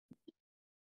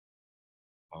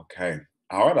Okay.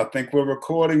 All right. I think we're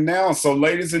recording now. So,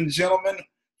 ladies and gentlemen,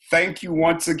 thank you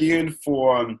once again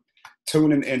for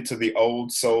tuning into the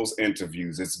Old Souls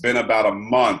interviews. It's been about a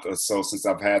month or so since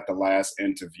I've had the last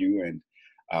interview, and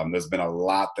there's been a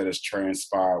lot that has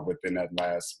transpired within that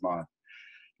last month.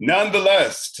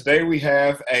 Nonetheless, today we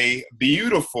have a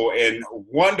beautiful and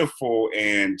wonderful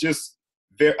and just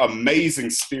very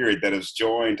amazing spirit that has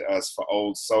joined us for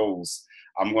Old Souls.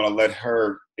 I'm going to let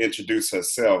her introduce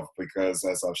herself because,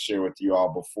 as I've shared with you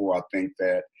all before, I think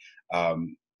that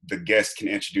the guests can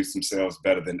introduce themselves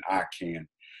better than I can.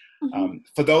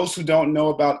 For those who don't know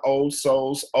about Old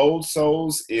Souls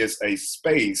is a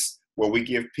space where we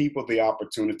give people the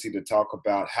opportunity to talk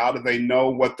about how do they know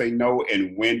what they know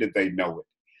and when did they know it.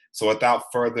 So without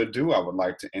further ado, I would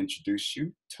like to introduce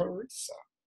you, Teresa.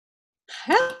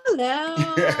 Hello.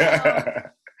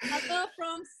 Hello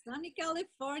from sunny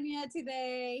California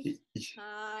today.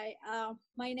 Hi,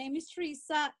 my name is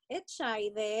Teresa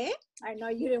Echaide. I know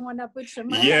you didn't want to butcher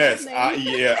my Yes, last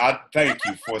name. I thank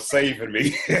you for saving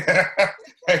me.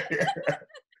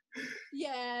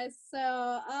 Yes,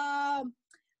 so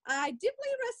I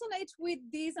deeply resonate with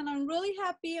this, and I'm really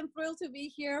happy and thrilled to be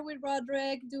here with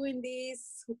Roderick doing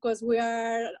this because we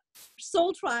are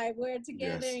Soul Tribe. We're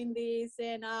together Yes. in this,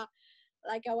 and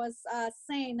like I was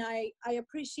saying, I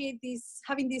appreciate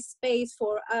having this space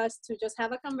for us to just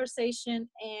have a conversation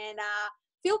and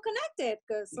feel connected,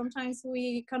 because sometimes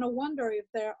we kind of wonder if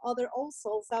there are other old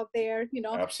souls out there, at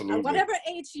Absolutely. whatever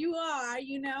age you are,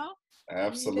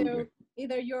 Absolutely.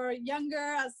 either you're younger,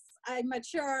 as I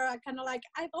mature, I kind of like,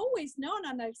 I've always known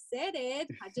and I've said it.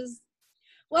 I just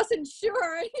wasn't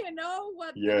sure,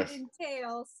 what did it Yes.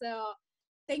 entail. So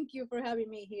thank you for having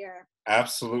me here.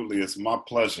 Absolutely. It's my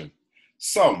pleasure.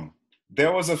 So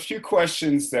there was a few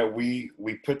questions that we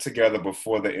put together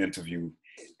before the interview.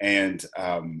 And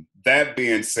that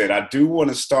being said, I do want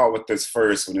to start with this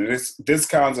first one. And this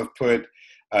kind of put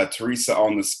Teresa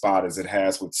on the spot as it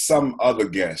has with some other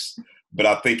guests. But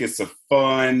I think it's a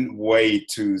fun way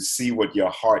to see what your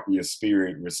heart and your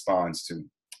spirit responds to.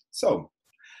 So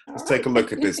let's take a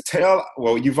look at this.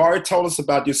 You've already told us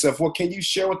about yourself. Well, can you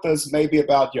share with us maybe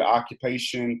about your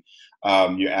occupation,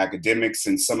 your academics,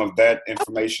 and some of that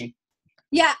information?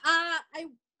 Yeah,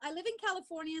 I live in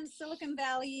California in Silicon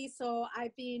Valley, so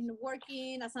I've been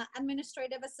working as an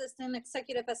administrative assistant,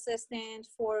 executive assistant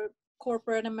for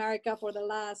corporate America for the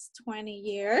last 20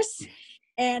 years.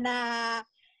 And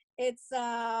it's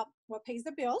what pays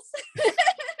the bills.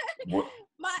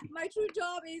 My true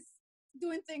job is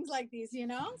doing things like this,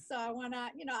 so I want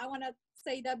to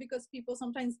say that because people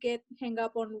sometimes get hung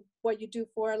up on what you do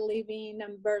for a living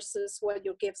and versus what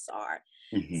your gifts are.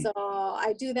 Mm-hmm. So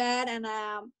I do that, and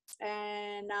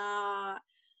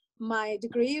my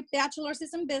degree, bachelor's,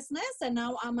 is in business, and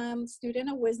now I'm a student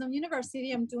at Wisdom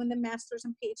University. I'm doing the master's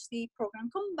and PhD program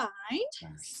combined.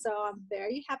 Nice. So I'm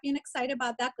very happy and excited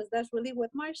about that, because that's really what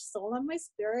my soul and my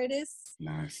spirit is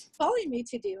calling me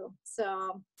to do.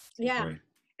 So yeah. Great.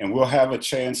 And we'll have a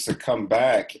chance to come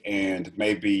back and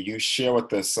maybe you share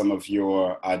with us some of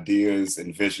your ideas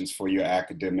and visions for your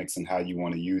academics and how you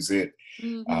want to use it.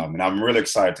 Mm-hmm. And I'm really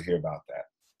excited to hear about that.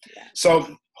 Yeah.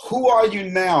 So who are you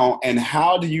now and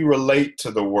how do you relate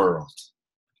to the world?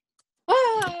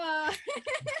 Oh,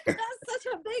 that's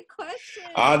such a big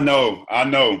question. I know.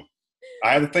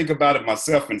 I had to think about it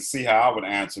myself and see how I would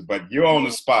answer, but you're on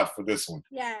the spot for this one.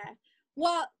 Yeah.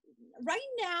 Well, right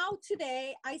now,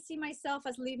 today, I see myself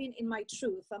as living in my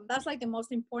truth. And that's like the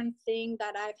most important thing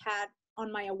that I've had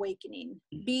on my awakening.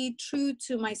 Be true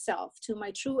to myself, to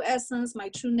my true essence, my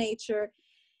true nature,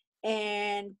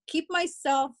 and keep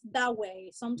myself that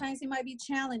way. Sometimes it might be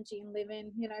challenging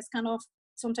living, it's kind of,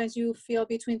 sometimes you feel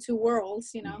between two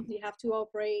worlds, you have to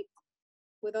operate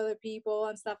with other people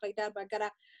and stuff like that, but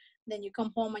then you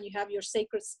come home and you have your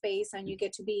sacred space and you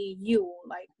get to be you,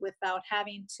 like without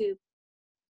having to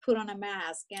put on a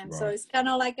mask. And so it's kind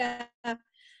of like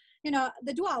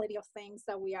the duality of things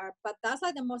that we are, but that's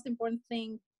like the most important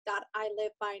thing that I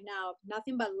live by now.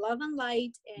 Nothing but love and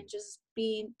light, and just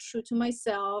being true to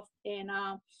myself, and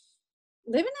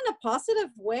living in a positive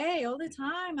way all the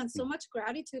time, and so much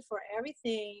gratitude for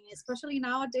everything. Especially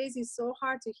nowadays, it's so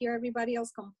hard to hear everybody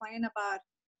else complain about,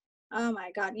 oh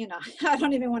my God, I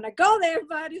don't even want to go there,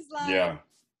 but it's like,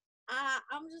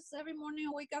 I'm just, every morning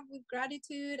I wake up with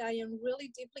gratitude. I am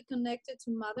really deeply connected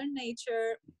to Mother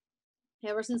Nature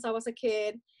ever since I was a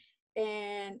kid.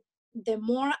 And the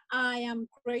more I am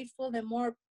grateful, the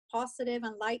more positive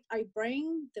and light I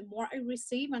bring, the more I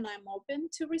receive, and I'm open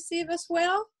to receive as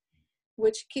well,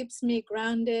 which keeps me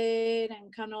grounded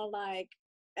and kind of like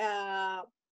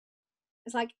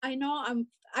it's like,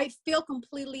 I feel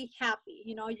completely happy.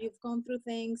 You know, you've gone through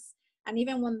things, and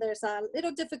even when there's a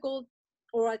little difficult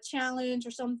or a challenge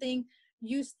or something,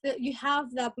 you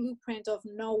have that blueprint of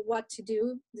know what to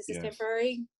do. This is Yes.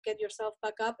 temporary. Get yourself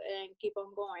back up and keep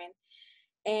on going.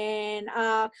 And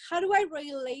how do I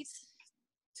relate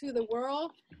to the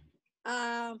world?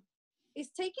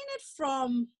 It's taking it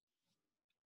from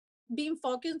being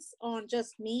focused on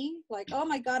just me, like, oh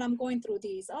my God, I'm going through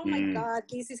this. Oh my God,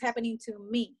 this is happening to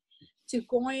me. To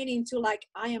going into like,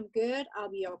 I am good. I'll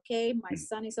be okay. My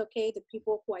son is okay. The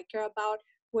people who I care about,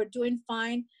 we're doing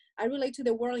fine. I relate to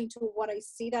the world into what I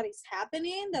see that is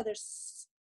happening, that there's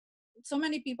so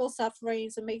many people suffering.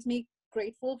 So it makes me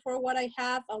grateful for what I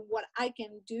have and what I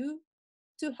can do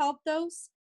to help those,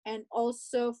 and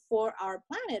also for our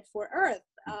planet, for Earth.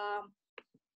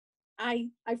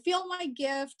 I feel my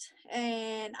gift,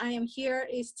 and I am here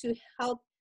is to help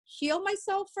heal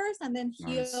myself first, and then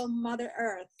heal Mother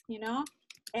Earth, you know?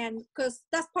 And because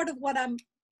that's part of what I'm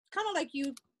kind of like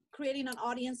you, creating an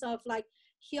audience of like,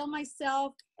 heal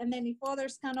myself, and then if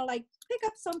others kind of like pick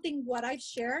up something what I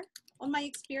share on my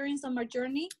experience on my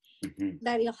journey,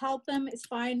 that it'll help them, it's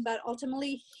fine, but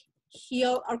ultimately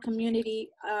heal our community.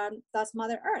 That's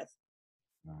Mother Earth.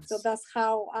 Nice. So that's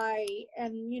how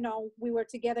and you know, we were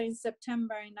together in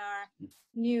September in our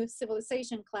new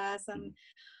civilization class, and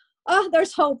oh,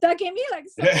 there's hope. That gave me like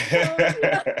so hope, you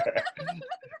know?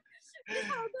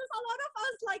 There's a lot of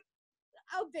us like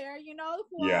out there, you know,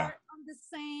 who are on the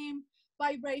same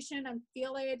vibration and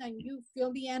feel it, and you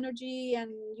feel the energy,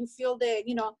 and you feel the,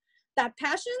 you know, that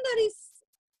passion that is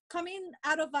coming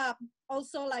out of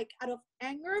also like out of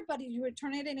anger, but you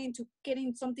return it into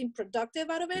getting something productive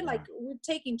out of it. Like, we're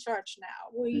taking charge now.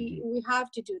 We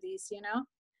have to do this, you know.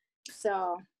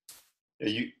 So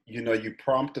you know, you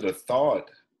prompted a thought,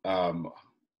 and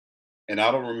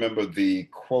I don't remember the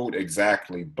quote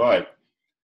exactly, but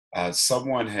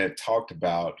someone had talked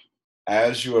about,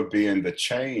 as you are being the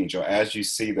change, or as you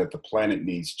see that the planet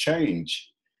needs change,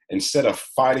 instead of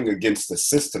fighting against the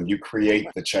system, you create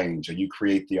the change, or you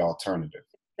create the alternative.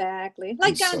 Exactly.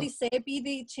 Like Gandhi said, be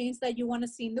the change that you want to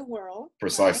see in the world.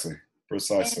 Precisely. Right?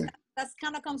 Precisely. And that's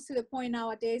kind of comes to the point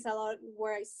nowadays a lot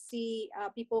where I see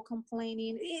people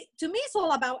complaining. To me, it's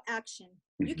all about action.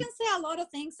 You can say a lot of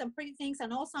things and pretty things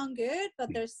and all sound good, but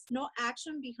there's no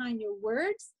action behind your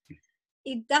words.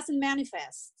 It doesn't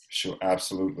manifest. Sure.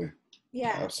 Absolutely.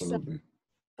 Yeah. Absolutely.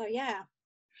 So yeah.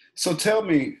 So tell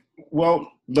me,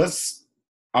 well,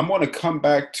 I'm going to come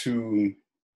back to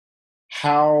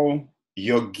how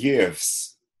your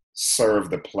gifts serve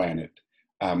the planet.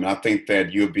 And I think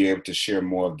that you'll be able to share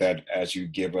more of that as you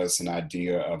give us an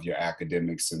idea of your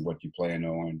academics and what you plan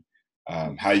on,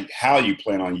 how you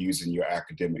plan on using your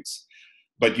academics.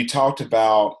 But you talked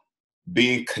about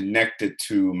being connected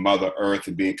to Mother Earth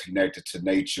and being connected to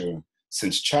nature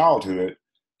since childhood.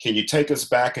 Can you take us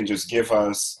back and just give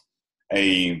us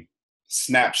a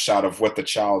snapshot of what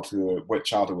childhood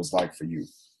was like for you?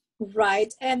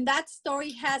 Right. And that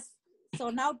story has, so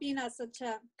now being at such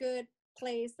a good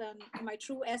place and my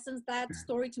true essence, that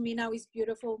story to me now is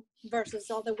beautiful, versus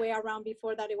all the way around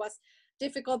before that it was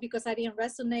difficult because I didn't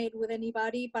resonate with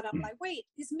anybody. But I'm like, wait,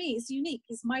 it's me, it's unique,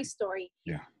 it's my story.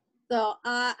 Yeah. So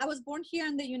I was born here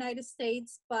in the United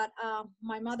States, but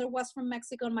my mother was from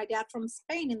Mexico and my dad from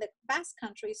Spain, in the Basque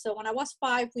Country. So when I was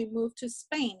 5, we moved to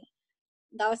Spain.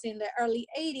 That was in the early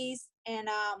 80s. And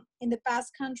in the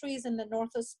Basque countries, in the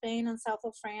north of Spain and south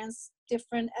of France,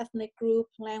 different ethnic group,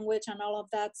 language, and all of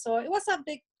that. So it was a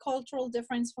big cultural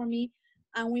difference for me.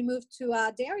 And we moved to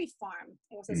a dairy farm.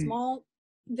 It was a small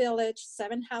village,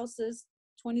 7 houses,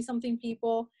 20-something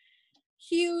people,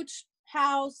 huge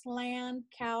house, land,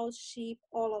 cows, sheep,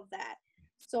 all of that.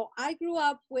 So I grew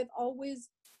up with always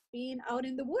being out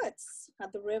in the woods,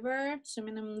 at the river,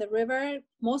 swimming in the river,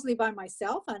 mostly by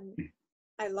myself, and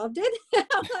I loved it.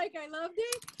 I loved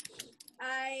it.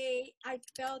 I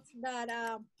felt that,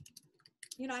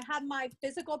 you know, I had my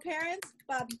physical parents,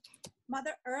 but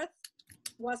Mother Earth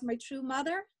was my true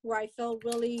mother, where I felt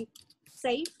really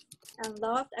safe and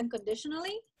loved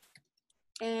unconditionally.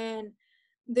 And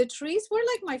the trees were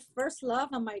like my first love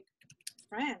and my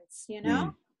friends, you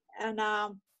know? And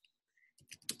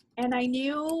I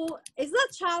knew it's that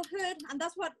childhood, and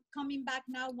that's what coming back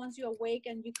now, once you awake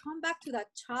and you come back to that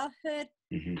childhood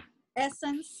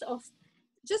essence of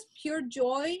just pure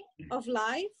joy of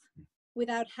life,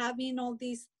 without having all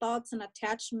these thoughts and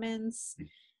attachments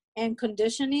and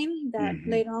conditioning that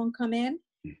later on come in,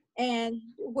 and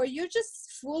where you're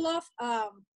just full of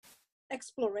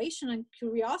exploration and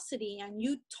curiosity, and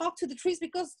you talk to the trees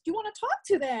because you want to talk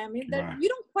to them. You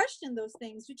don't question those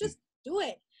things, you just do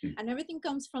it. and everything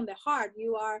comes from the heart.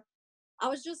 I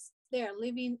was just there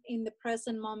living in the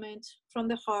present moment from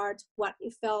the heart, what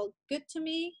it felt good to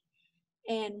me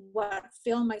and what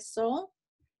filled my soul,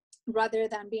 rather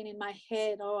than being in my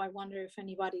head, oh, I wonder if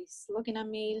anybody's looking at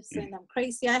me saying I'm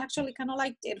crazy. I actually kind of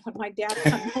liked it when my dad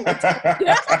kind of like,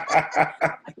 yeah.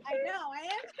 I know, I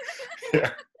am.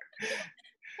 Yeah.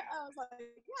 I was like,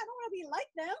 yeah, I don't want to be like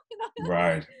them, you know.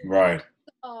 Right.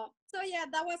 So yeah,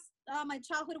 that was my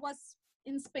childhood was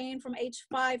in Spain from age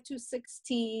 5 to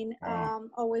 16. Wow.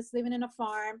 Always living in a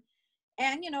farm,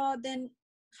 and then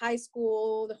high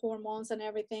school, the hormones and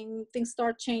everything, things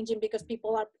start changing because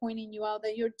people are pointing you out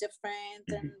that you're different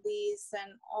and this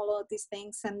and all of these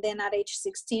things. And then at age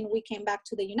 16, we came back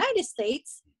to the United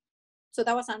States. So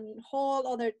that was a whole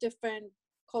other different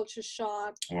culture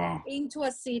shock. Wow. Into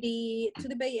a city, to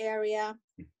the Bay Area.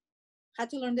 Had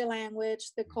to learn the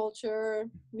language, the culture,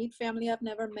 meet family I've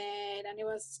never met. And it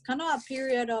was kind of a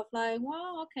period of like,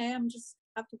 well, okay, I'm just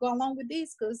have to go along with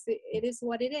this because it is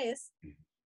what it is.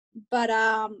 But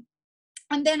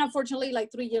and then unfortunately, like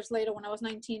 3 years later, when I was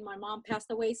 19, my mom passed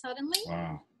away suddenly.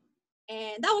 Wow.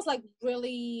 And that was like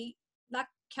really, that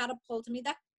catapulted me,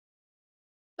 that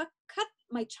cut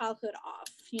my childhood off,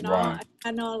 Right.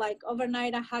 I know, like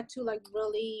overnight I had to like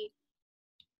really,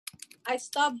 I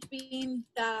stopped being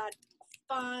that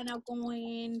fun,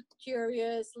 outgoing,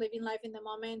 curious, living life in the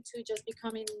moment, to just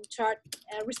becoming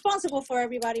responsible for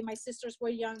everybody. My sisters were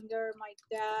younger, my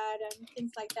dad, and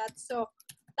things like that. So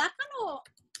that kind of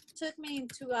took me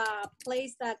into a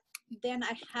place that then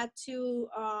I had to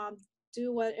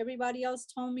do what everybody else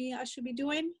told me I should be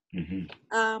doing.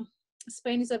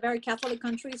 Spain is a very Catholic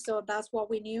country, so that's what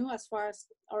we knew as far as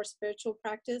our spiritual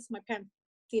practice. My parents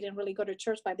didn't really go to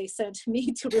church, but they sent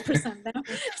me to represent them.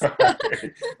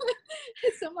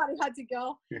 Somebody had to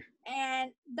go.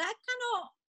 And that kind of,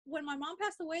 when my mom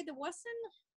passed away, there wasn't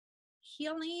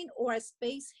healing or a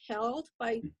space held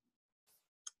by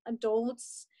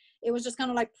adults. It was just kind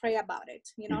of like, pray about it,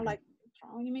 like,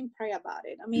 what do you mean pray about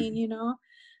it? I mean,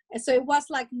 and so it was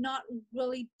like not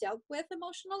really dealt with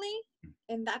emotionally.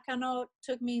 And that kind of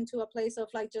took me into a place of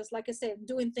like, just like I said,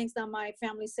 doing things that my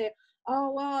family said,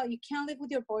 oh, well, you can't live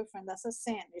with your boyfriend. That's a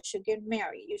sin. You should get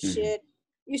married. You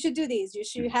should do this. You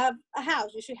should have a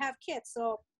house. You should have kids.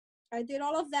 So I did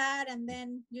all of that. And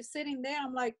then you're sitting there.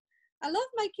 I'm like, I love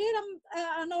my kid.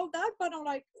 I know that, but I'm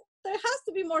like, there has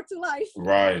to be more to life.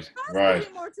 Right. There has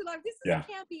to be more to life. This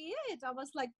can't be it. I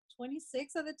was like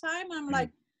 26 at the time. And I'm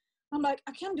like,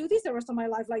 I can't do this the rest of my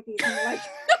life like this. And like,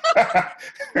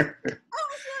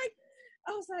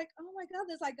 I was like, oh my God,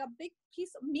 there's like a big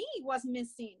piece of me was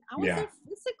missing. I was there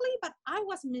physically, but I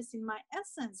was missing. My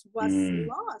essence was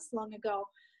lost long ago.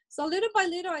 So little by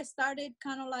little, I started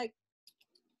kind of like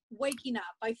waking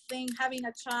up. I think having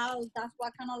a child, that's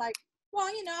what kind of like, well,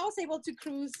 I was able to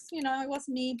cruise, it was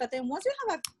me. But then once you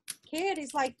have a kid,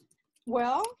 it's like,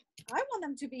 well, I want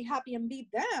them to be happy and be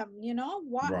them,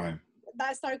 why? Right.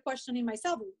 I started questioning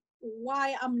myself,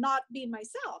 why I'm not being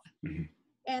myself.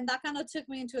 And that kind of took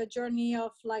me into a journey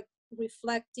of like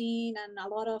reflecting and a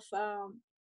lot of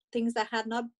things that had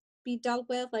not been dealt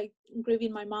with, like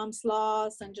grieving my mom's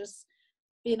loss and just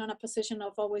being in a position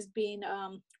of always being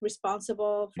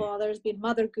responsible for others, being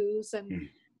mother goose and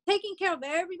taking care of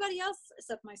everybody else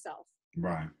except myself.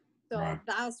 Right. So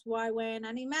that's why and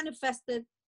it manifested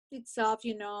itself,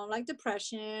 like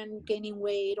depression, gaining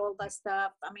weight, all that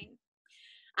stuff. I mean,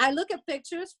 I look at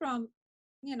pictures from,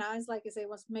 it's like I say, it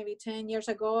was maybe 10 years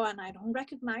ago, and I don't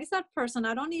recognize that person.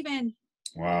 I don't even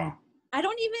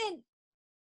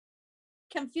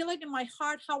can feel it in my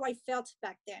heart how I felt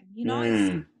back then.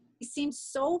 It seems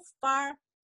so far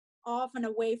off and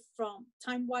away from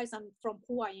time-wise and from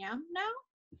who I am now,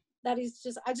 that is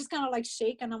just, I just kind of like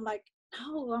shake, and I'm like,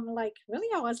 oh, I'm like, really?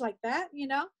 I was like that,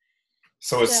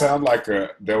 So it sounds like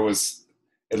there was,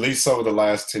 at least over the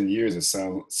last 10 years, it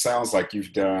sounds like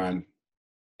you've done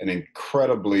an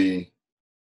incredibly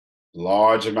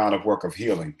large amount of work of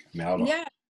healing. I mean, I don't know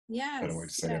better way to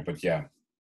say that, but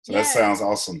so that sounds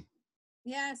awesome.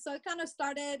 Yeah, so it kind of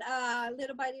started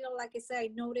little by little, like I said, I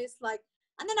noticed like,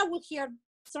 and then I would hear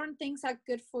certain things are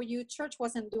good for you. Church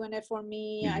wasn't doing it for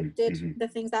me. I did the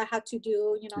things that I had to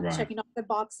do, checking off the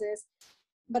boxes.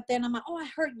 But then I'm like, oh, I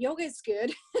heard yoga is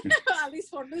good, at least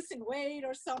for losing weight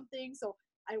or something. So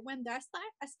I went there.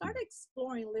 I started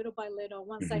exploring little by little.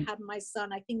 Once I had my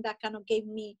son, I think that kind of gave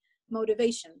me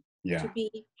motivation to be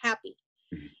happy.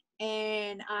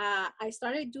 And I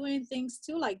started doing things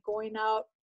too, like going out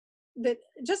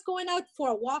for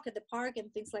a walk at the park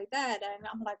and things like that. And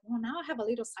I'm like, well, now I have a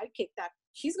little sidekick that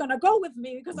she's gonna go with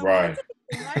me because I'm right.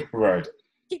 right.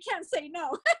 he can't say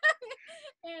no.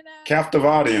 And captive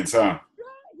audience, huh?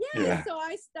 yeah, so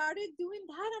I started doing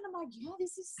that, and I'm like, yeah,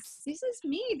 this is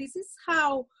me. This is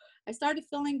how I started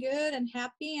feeling good and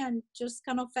happy. And just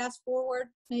kind of fast forward,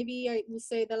 maybe I would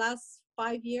say the last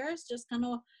 5 years, just kind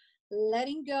of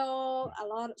letting go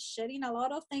shedding a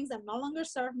lot of things that no longer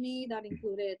serve me. That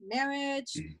included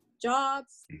marriage,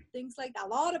 jobs, things like that. A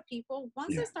lot of people.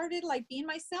 Once I started like being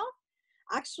myself,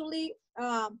 actually,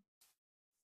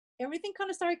 everything kind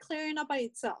of started clearing up by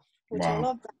itself, which I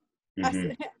love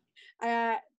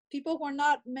that. People who are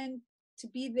not meant to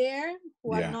be there,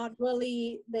 who are not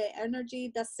really, the energy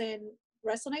doesn't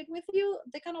resonate with you,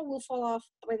 they kind of will fall off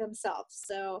by themselves.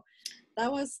 So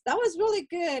that was really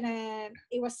good, and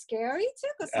it was scary too,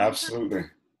 because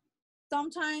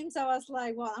sometimes I was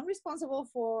like, well, I'm responsible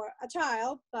for a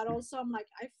child, but also I'm like,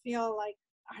 I feel like,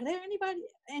 are there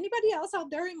anybody else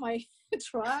out there in my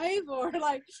tribe, or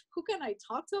like, who can I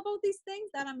talk to about these things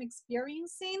that I'm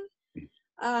experiencing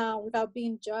without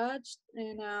being judged?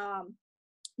 And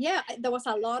there was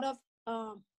a lot of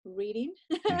reading,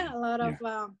 a lot of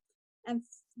and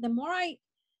the more I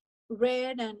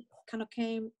read and kind of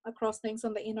came across things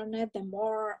on the internet, the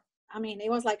more, I mean,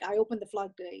 it was like I opened the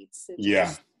floodgates. It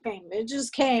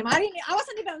just came. I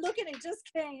wasn't even looking, it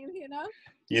just came, you know?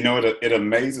 You know, it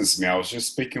amazes me. I was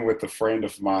just speaking with a friend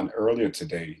of mine earlier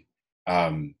today.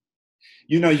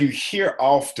 You know, you hear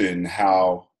often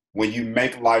how when you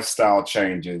make lifestyle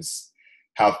changes,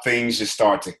 how things just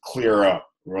start to clear up.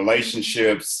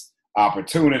 Relationships,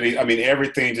 opportunity. I mean,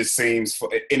 everything just seems,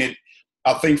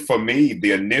 I think for me,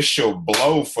 the initial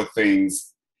blow for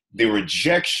things, the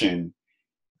rejection,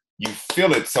 you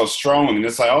feel it so strongly. And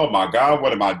it's like, oh my God,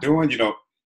 what am I doing? You know,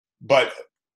 but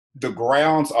the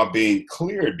grounds are being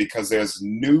cleared because there's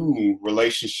new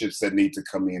relationships that need to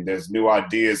come in. There's new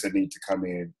ideas that need to come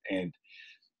in. And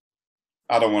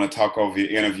I don't want to talk over your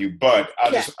interview, but I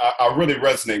really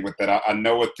resonate with that. I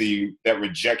know what that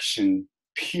rejection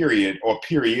period or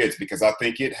periods, because I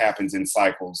think it happens in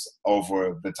cycles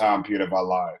over the time period of our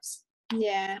lives.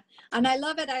 Yeah. And I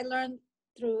love it. I learned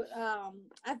through,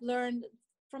 I've learned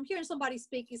from hearing somebody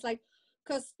speak. It's like,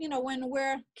 because, you know, when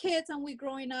we're kids and we're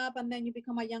growing up and then you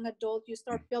become a young adult, you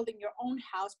start building your own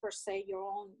house, per se, your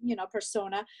own, you know,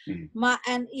 persona.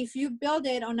 And if you build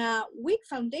it on a weak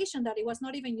foundation that it was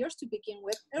not even yours to begin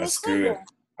with, it'll crumble. Good.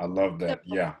 I love that.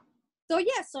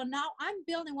 So now I'm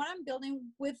building what I'm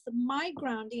building with my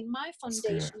grounding, my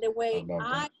foundation, the way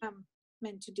I am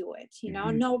meant to do it, you know,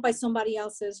 not by somebody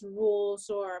else's rules,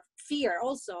 or fear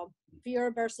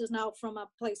versus now from a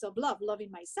place of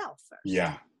loving myself first.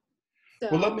 Yeah. So,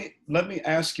 well, let me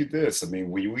ask you this. I mean,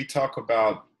 when we talk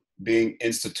about being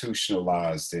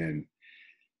institutionalized, and,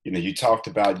 you know, you talked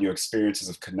about your experiences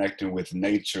of connecting with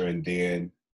nature, and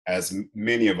then, as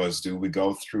many of us do, we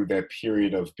go through that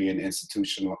period of being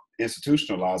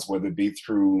institutionalized, whether it be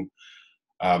through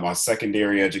our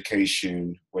secondary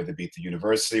education, whether it be through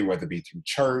university, whether it be through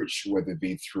church, whether it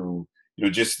be through, you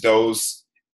know, just those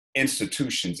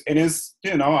institutions. And it's,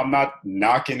 you know, I'm not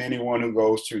knocking anyone who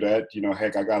goes through that. You know,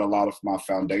 heck, I got a lot of my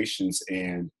foundations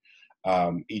in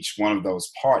each one of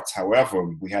those parts. However,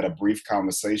 we had a brief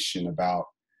conversation about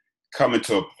coming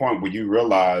to a point where you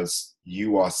realize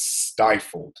you are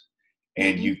stifled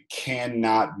and you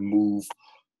cannot move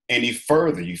any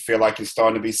further. You feel like you're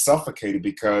starting to be suffocated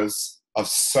because of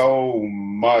so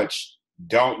much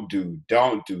don't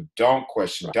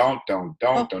question, don't.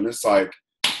 It's like,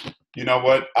 you know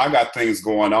what? I got things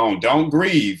going on. Don't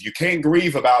grieve. You can't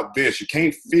grieve about this. You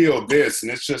can't feel this.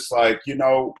 And it's just like, you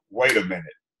know, wait a minute.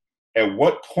 At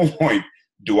what point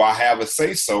do I have a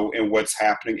say-so in what's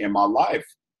happening in my life?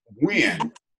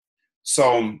 When?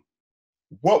 So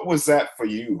what was that for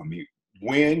you? I mean,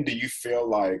 when do you feel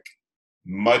like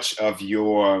much of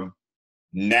your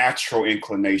natural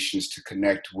inclinations to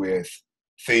connect with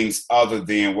things other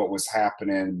than what was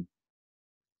happening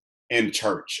in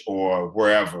church or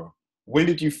wherever, when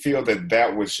did you feel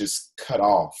that was just cut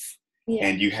off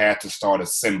and you had to start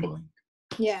assembling?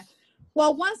 Yeah.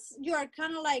 Well, once you're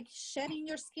kind of like shedding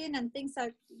your skin and things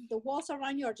like the walls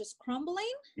around you are just crumbling,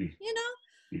 you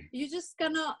know, you just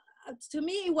gonna, to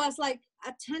me, it was like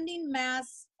attending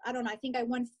mass. I don't know. I think I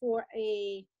went for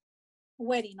a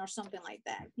wedding or something like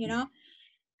that, you know,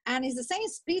 and it's the same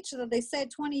speech that they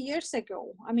said 20 years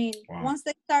ago. I mean, once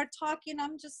they start talking,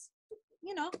 I'm just,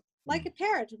 you know, like a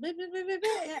parrot,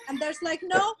 and there's like,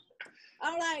 no,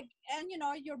 I'm like, and you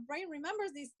know, your brain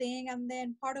remembers this thing. And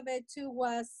then part of it too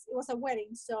was, it was a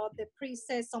wedding. So the priest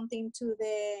says something to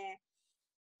the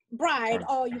bride,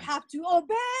 oh, you have to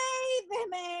obey the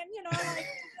man, you know, like,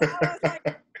 I was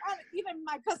like, even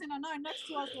my cousin and I next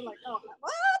to us were like, oh,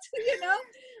 what? You know,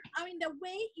 I mean, the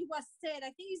way it was said,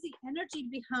 I think it's the energy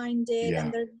behind it. Yeah.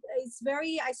 And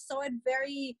I saw it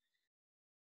very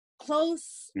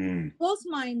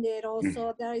close-minded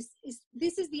also.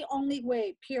 This is the only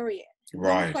way, period.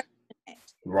 Right. Don't question it.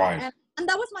 Right. And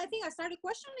that was my thing. I started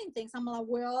questioning things. I'm like,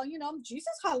 well, you know,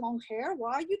 Jesus had long hair.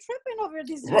 Why are you tripping over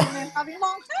these women having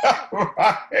long hair?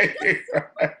 Right. Things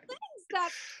that,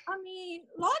 I mean,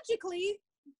 logically,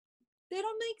 they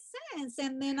don't make sense.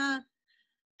 And then I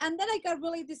got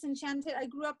really disenchanted. I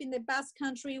grew up in the Basque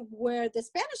Country where the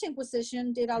Spanish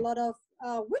Inquisition did a lot of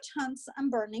witch hunts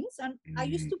and burnings. And I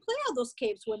used to play out those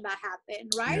caves when that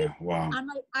happened, right? Yeah, wow.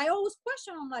 And I always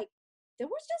question, I'm like, they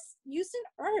were just using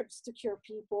herbs to cure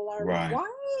people, or right. why,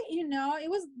 you know,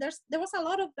 there was a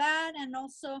lot of that. And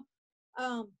also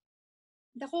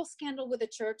the whole scandal with the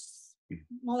church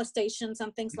molestations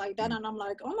and things like that. And I'm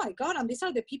like, oh my God, and these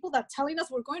are the people that telling us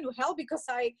we're going to hell because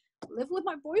I live with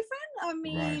my boyfriend. I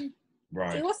mean,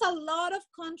 right. It was a lot of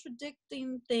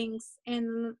contradicting things.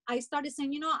 And I started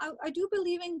saying, you know, I do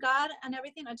believe in God and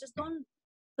everything. I just don't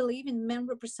believe in men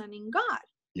representing God.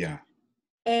 Yeah.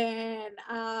 And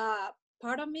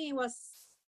part of me was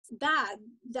that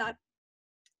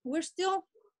we're still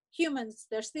humans.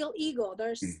 There's still ego.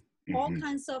 There's all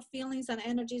kinds of feelings and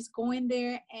energies going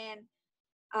there. And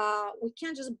we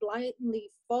can't just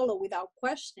blindly follow without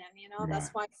question, you know. That's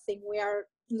why I think we are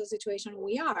in the situation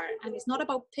we are. And it's not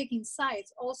about taking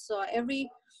sides also. And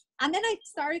then I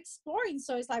started exploring.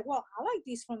 So it's like, well, I like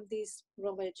this from this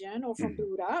religion or from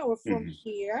Buddha or from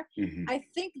here. I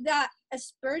think that the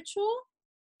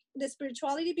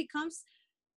spirituality becomes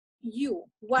you,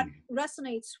 what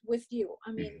resonates with you.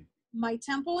 I mean, my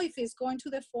temple, if it's going to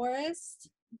the forest,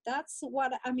 that's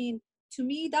what, I mean, to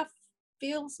me, that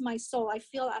fills my soul. I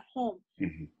feel at home.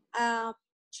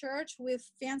 Church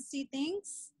with fancy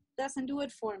things doesn't do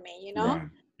it for me, you know? Right.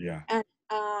 Yeah. And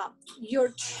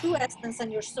your true essence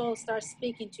and your soul starts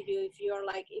speaking to you if you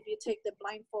take the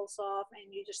blindfolds off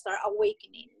and you just start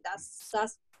awakening.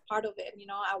 That's part of it, you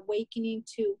know, awakening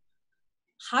to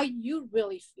how you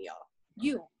really feel.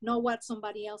 You know what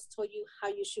somebody else told you how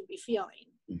you should be feeling.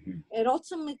 It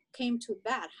ultimately came to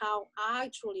that, how I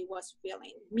truly was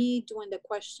feeling, me doing the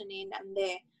questioning and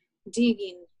the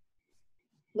digging,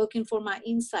 looking for my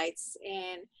insights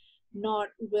and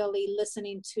not really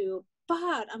listening to,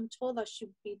 but I'm told I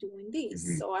should be doing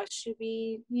this. So I should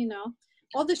be, you know,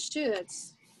 all the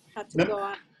shoulds had to go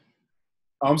out.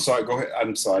 I'm sorry, go ahead.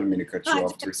 I'm sorry, I didn't mean to cut you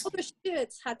off, Teresa. All the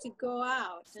shoulds had to go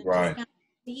out and just kind of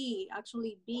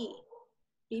actually be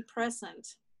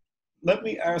present. Let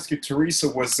me ask you, Teresa,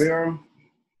 was there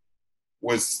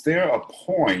a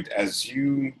point as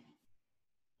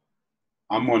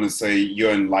I'm going to say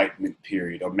your enlightenment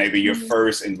period, or maybe your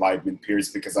first enlightenment periods,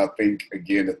 because I think,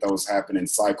 again, that those happen in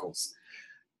cycles.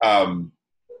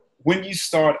 When you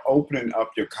start opening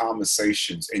up your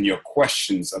conversations and your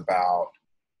questions about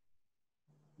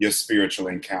your spiritual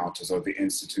encounters or the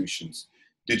institutions,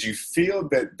 did you feel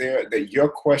that your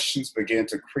questions began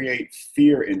to create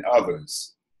fear in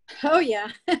others? Oh, yeah.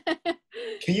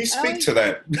 Can you speak to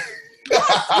that? Yes.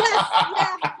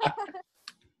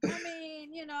 I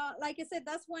mean, you know, like I said,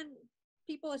 that's when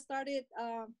people started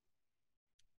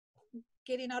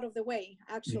getting out of the way,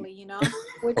 actually, you know,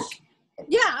 which,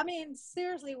 yeah, I mean,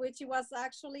 seriously, which was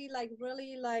actually like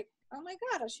really like, oh my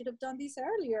God, I should have done this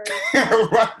earlier.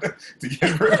 Right. To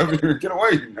get rid of you, get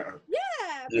away, you know.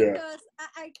 Yeah, because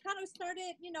I kind of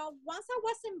started, you know, once I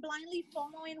wasn't blindly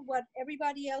following what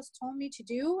everybody else told me to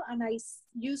do, and I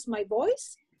used my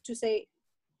voice to say,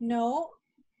 no,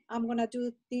 I'm going to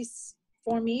do this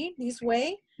for me this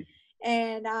way.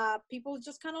 And people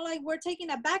just kind of like were taken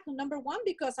aback, number one,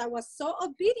 because I was so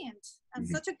obedient and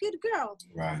such a good girl.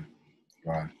 Right.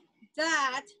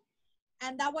 That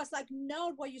was like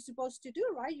not what you're supposed to do,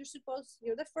 right?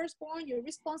 You're the firstborn, you're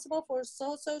responsible for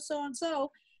so and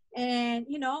so. And,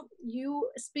 you know, you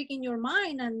speak in your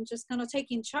mind and just kind of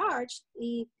taking charge,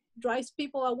 it drives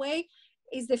people away.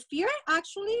 Is the fear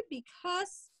actually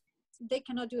because they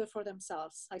cannot do it for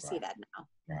themselves. I see that now.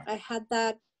 I had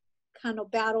that kind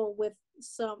of battle with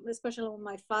especially with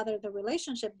my father, the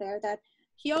relationship there, that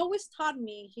he always taught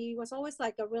me. He was always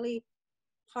like a really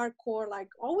hardcore, like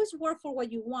always work for what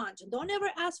you want. Don't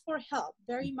ever ask for help.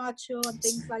 Very macho and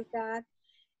things like that.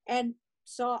 And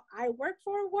so I work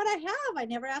for what I have. I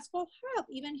never asked for help,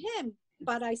 even him.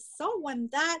 But I saw when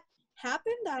that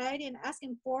happened, that I didn't ask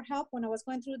him for help when I was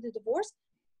going through the divorce.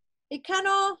 It kind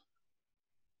of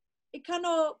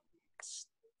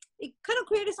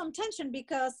created some tension,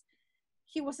 because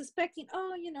he was expecting,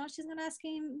 oh, you know, she's gonna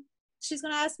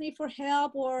ask me for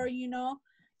help, or, you know.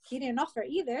 he didn't offer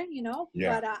either, you know,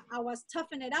 Yeah. but I was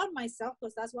toughing it out myself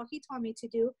because that's what he taught me to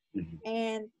do.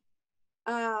 And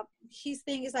his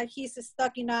thing is like he's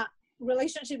stuck in a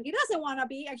relationship he doesn't want to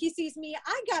be, and he sees me,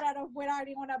 I got out of where I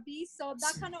didn't want to be. So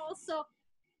that kind of also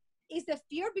is the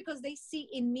fear, because they see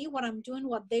in me what I'm doing,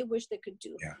 what they wish they could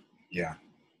do. Yeah.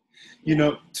 You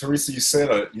know, Teresa, you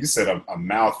said a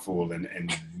mouthful, and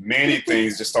many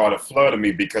things just started flooding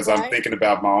me because I'm thinking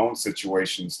about my own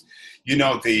situations. You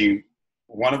know,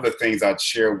 one of the things I'd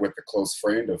share with a close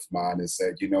friend of mine is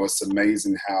that, you know, it's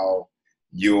amazing how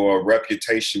your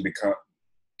reputation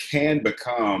can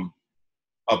become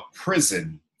a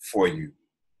prison for you,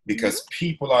 because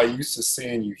people are used to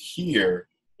seeing you here.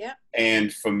 Yeah.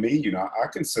 And for me, you know, I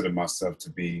consider myself to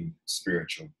be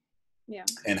spiritual. Yeah.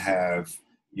 And have,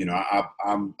 you know,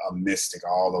 I'm a mystic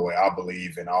all the way. I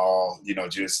believe in all, you know,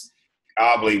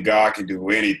 I believe God can do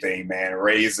anything, man.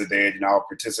 Raise the dead, you know, I'll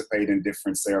participate in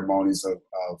different ceremonies of,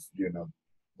 you know,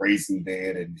 raising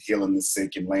dead and healing the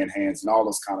sick and laying hands and all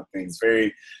those kind of things.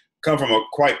 Come from a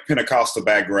quite Pentecostal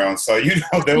background. So, you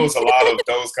know, there was a lot of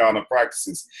those kind of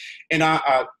practices. And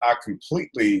I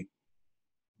completely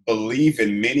believe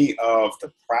in many of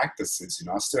the practices. You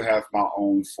know, I still have my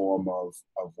own form of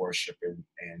worship and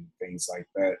things like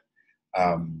that.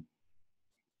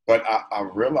 But I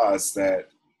realized that,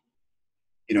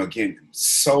 you know, again,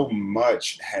 so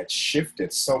much had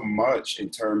shifted, so much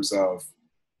in terms of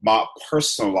my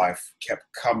personal life kept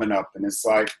coming up. And it's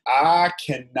like, I'm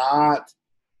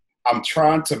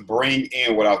trying to bring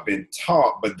in what I've been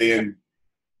taught, but then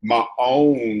my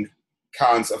own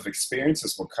kinds of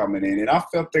experiences were coming in. And I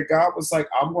felt that God was like,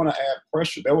 I'm going to add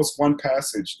pressure. There was one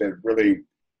passage that really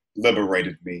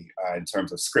liberated me in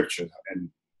terms of scripture and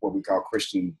what we call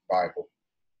Christian Bible.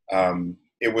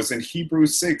 It was in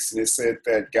Hebrews 6, and it said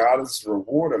that God is the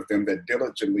reward of them that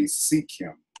diligently seek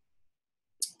him.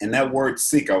 And that word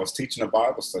seek, I was teaching a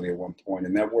Bible study at one point,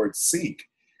 and that word seek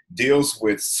deals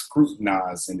with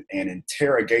scrutinize and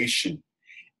interrogation.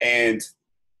 And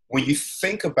when you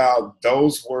think about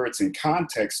those words in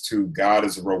context to God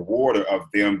is a rewarder of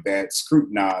them that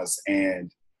scrutinize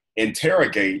and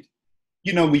interrogate,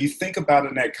 you know, when you think about it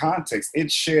in that context,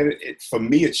 for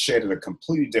me, it shed a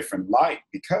completely different light,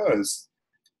 because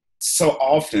so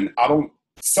often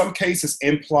some cases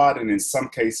implied and in some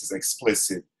cases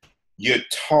explicit, you're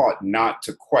taught not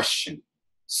to question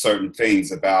certain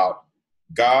things about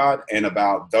God and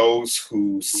about those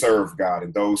who serve God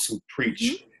and those who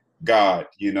preach God.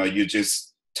 You know, you're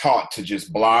just taught to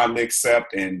just blindly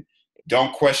accept and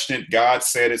don't question it. God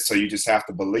said it, so you just have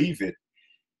to believe it.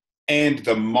 And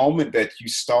the moment that you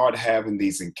start having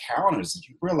these encounters,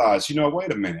 you realize, you know,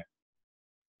 wait a minute.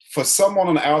 For someone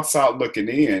on the outside looking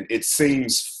in, it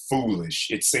seems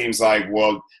foolish. It seems like,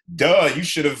 well, duh, you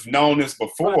should have known this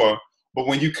before. But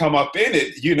when you come up in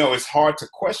it, you know, it's hard to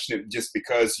question it just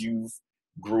because you've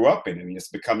grew up in it. And it's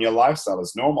become your lifestyle.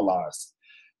 It's normalized.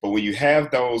 But when you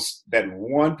have that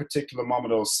one particular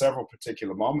moment, those several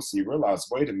particular moments, you realize,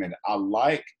 wait a minute, I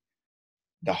like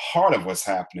the heart of what's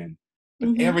happening,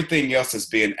 but everything else is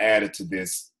being added to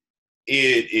this.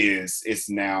 It's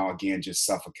now, again, just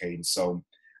suffocating. So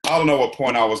I don't know what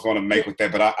point I was going to make with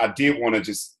that, but I did want to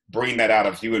just bring that out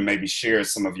of you and maybe share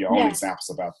some of your own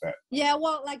examples about that. Yeah,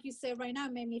 well, like you said, right now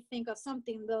it made me think of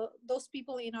something. Those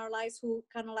people in our lives who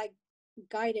kind of like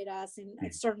guided us in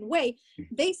a certain way,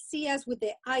 they see us with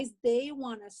the eyes they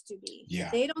want us to be.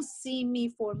 Yeah. They don't see me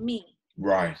for me.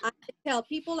 Right. I tell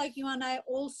people like you and I,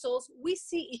 OldSoulz, we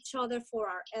see each other for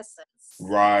our essence.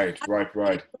 Right.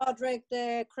 Roderick,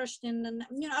 the Christian, and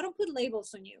you know, I don't put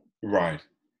labels on you. Right.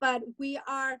 But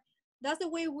that's the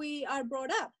way we are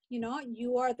brought up. You know,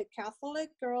 you are the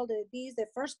Catholic girl, the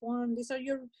firstborn, these are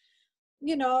your,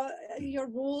 you know, your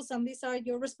rules, and these are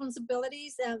your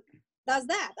responsibilities, and that's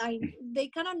that. They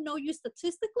kind of know you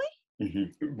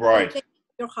statistically. Right.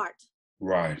 Your heart.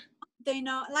 Right. They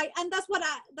know, like, and that's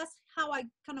how I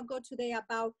kind of go today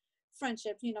about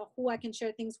friendship, you know, who I can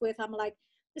share things with. I'm like,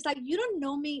 it's like, you don't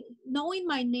know me, knowing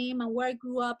my name and where I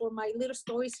grew up or my little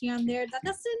stories here and there,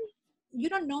 you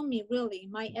don't know me really,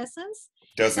 my essence.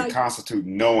 Doesn't constitute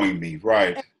knowing me,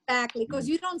 right? Exactly, because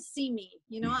you don't see me,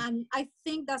 you know, and I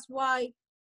think that's why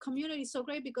community is so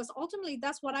great, because ultimately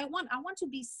that's what I want. I want to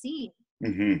be seen.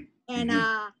 And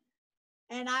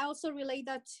I also relate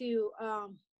that to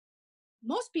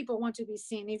most people want to be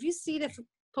seen. If you see the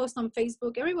post on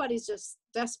Facebook, everybody's just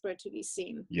desperate to be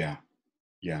seen. Yeah.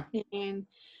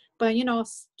 But you know,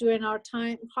 during our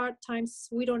hard times,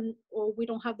 we don't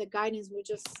have the guidance. We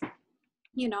just,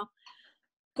 you know,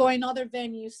 go in other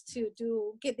venues to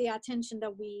get the attention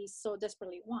that we so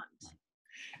desperately want.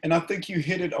 And I think you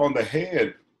hit it on the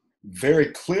head very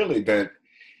clearly, that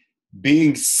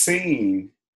being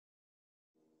seen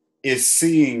is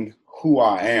seeing who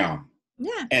I am.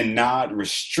 Yeah. And not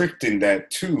restricting that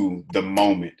to the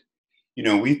moment. You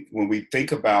know, when we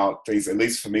think about things, at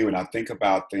least for me, when I think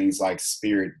about things like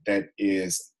spirit, that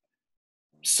is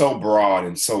so broad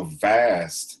and so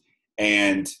vast.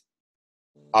 And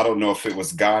I don't know if it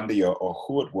was Gandhi or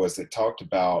who it was that talked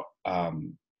about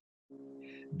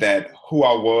that who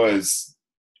I was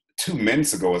 2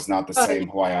 minutes ago is not the same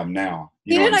who I am now.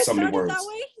 You know, Didn't in I so many start it words. that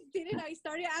way? Didn't I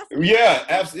start asking? Yeah,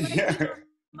 absolutely. Yeah.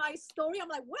 My story, I'm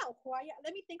like, well,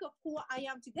 let me think of who I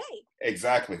am today.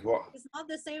 Exactly. Well, it's not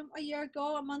the same a year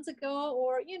ago, a month ago,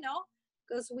 or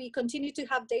because we continue to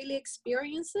have daily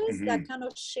experiences that kind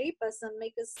of shape us and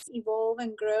make us evolve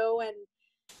and grow, and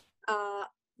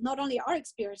not only our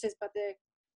experiences but the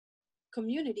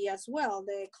community as well,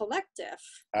 the collective.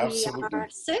 absolutely. We are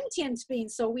sentient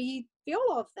beings, so we feel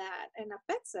all of that and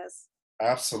affects us.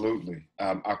 Absolutely.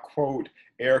 I quote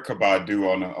Erica Badu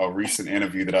on a recent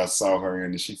interview that I saw her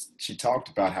in. And she talked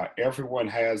about how everyone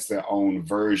has their own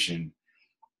version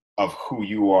of who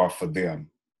you are for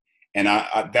them. And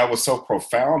that was so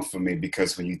profound for me,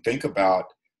 because when you think about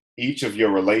each of your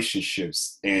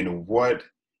relationships and what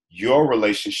your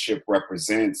relationship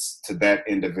represents to that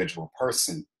individual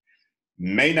person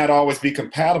may not always be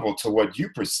compatible to what you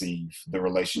perceive the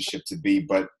relationship to be,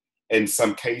 but in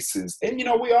some cases, and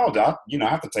we all have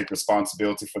to take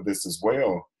responsibility for this as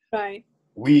well. Right.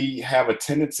 We have a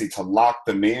tendency to lock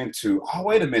them into, oh,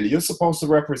 wait a minute, you're supposed to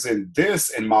represent this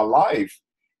in my life,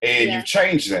 and you've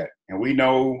changed that. And we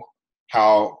know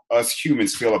how us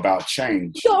humans feel about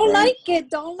change. Don't right?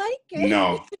 Don't like it.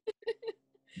 No.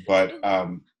 But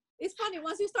it's funny,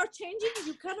 once you start changing,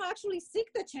 you kind of actually seek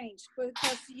the change, because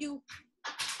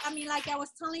like I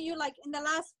was telling you, like in the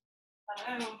last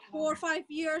 4 or 5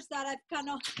 years that I've kind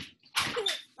of,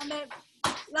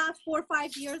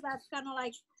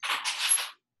 like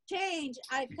changed.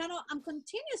 I'm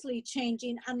continuously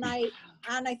changing, and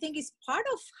I think it's part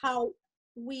of how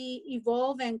we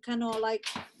evolve and kind of like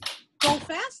go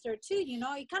faster too.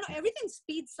 It kind of, everything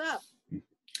speeds up.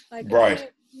 Like,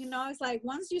 right. It's like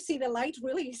once you see the light,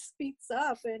 really speeds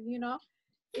up, and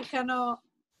it kind of,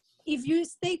 if you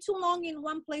stay too long in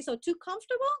one place or too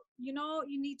comfortable, you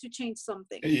need to change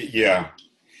something. Yeah.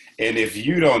 And if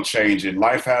you don't change it,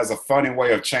 life has a funny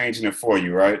way of changing it for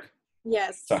you, right?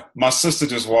 Yes. So my sister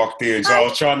just walked in, so I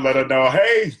was trying to let her know,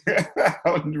 hey,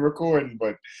 I'm recording,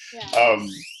 but oh,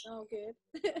 good.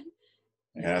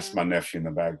 Yeah, that's my nephew in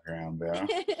the background there.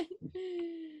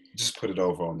 Just put it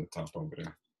over on the top over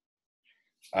there.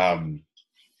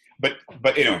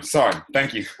 But anyway, sorry.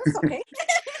 Thank you. That's okay.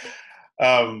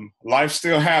 Life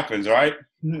still happens, right?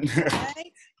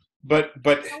 Right. But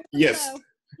yes.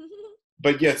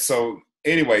 But yes, so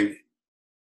anyway,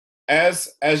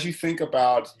 as you think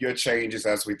about your changes,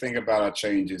 as we think about our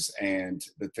changes and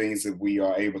the things that we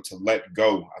are able to let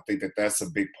go, I think that that's a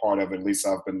big part of it. At least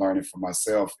I've been learning for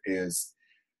myself, is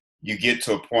you get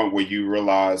to a point where you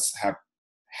realize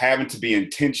having to be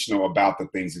intentional about the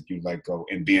things that you let go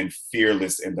and being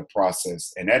fearless in the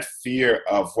process. And that fear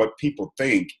of what people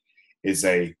think is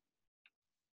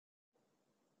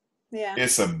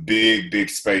it's a big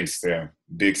space there.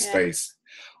 Big space.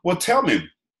 Well, tell me,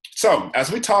 so as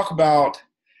we talk about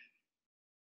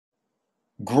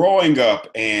growing up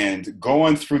and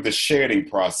going through the shedding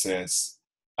process,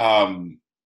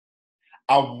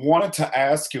 I wanted to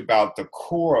ask you about the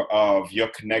core of your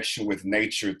connection with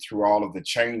nature through all of the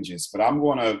changes, but I'm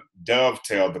going to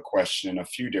dovetail the question in a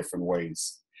few different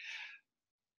ways.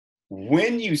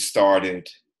 When you started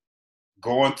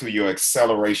going through your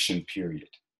acceleration period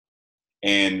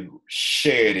and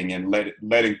shedding and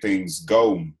letting things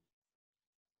go,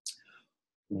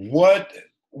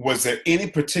 was there any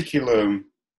particular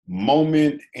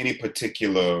moment, any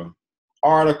particular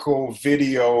article,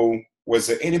 video? Was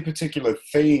there any particular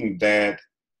thing that,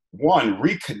 one,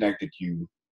 reconnected you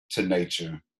to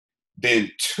nature,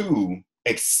 then two,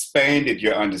 expanded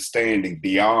your understanding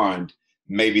beyond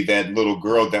maybe that little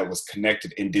girl that was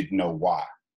connected and didn't know why?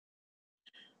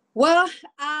 Well,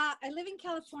 I live in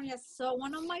California, so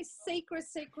one of my sacred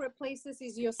places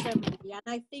is Yosemite, and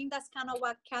I think that's kind of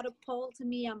what catapulted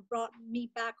me and brought me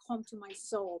back home to my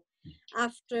soul.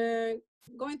 After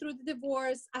going through the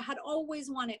divorce, I had always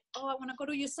wanted, I want to go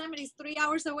to Yosemite. It's 3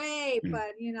 hours away,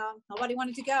 but nobody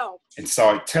wanted to go. And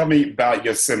so, tell me about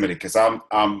Yosemite, because I'm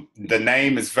the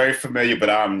name is very familiar, but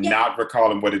I'm not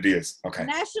recalling what it is. Okay.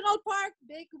 National Park,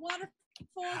 big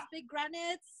waterfalls, big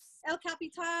granites, El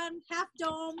Capitan, Half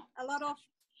Dome, a lot of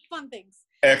fun things.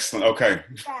 Excellent. Okay.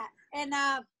 Yeah, and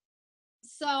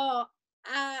so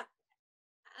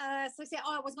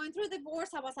I was going through a divorce.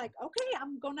 I was like, okay,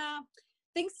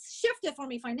 things shifted for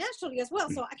me financially as well.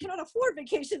 So I cannot afford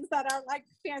vacations that are like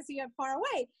fancy and far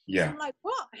away. Yeah. So I'm like,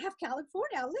 well, I have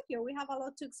California. I live here. We have a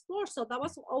lot to explore. So that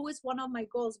was always one of my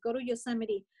goals, go to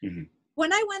Yosemite. Mm-hmm.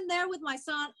 When I went there with my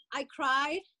son, I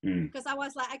cried because I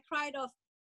cried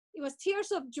it was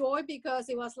tears of joy because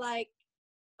it was like,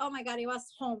 oh my God, it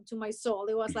was home to my soul.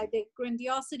 It was like the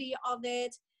grandiosity of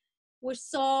it was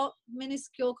so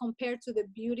minuscule compared to the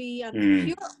beauty and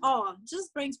pure awe.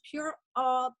 Just brings pure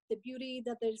awe, the beauty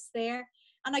that is there.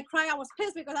 And I cried. I was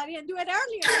pissed because I didn't do it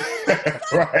earlier.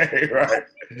 Right.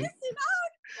 Missing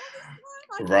out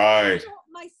all this time. Right.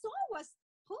 My soul was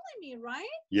pulling me, right?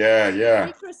 Yeah.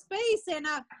 Deeper space. And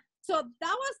so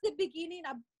that was the beginning,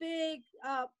 a big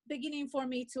beginning for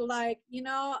me to like,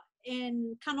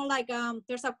 and kind of like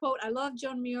there's a quote. I love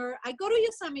John Muir. I go to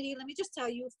Yosemite, let me just tell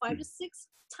you, 5 to 6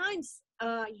 times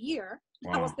a year.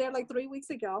 Wow. I was there like 3 weeks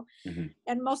ago,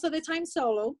 and most of the time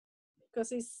solo,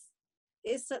 because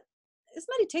it's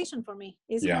meditation for me.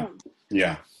 It's home.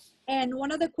 Yeah. And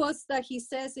one of the quotes that he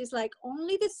says is like,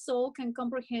 only the soul can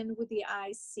comprehend what the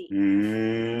eyes see.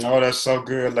 Oh, that's so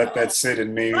good. Let that sit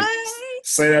in me. Right?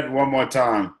 Say that one more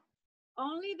time.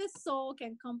 Only the soul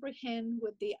can comprehend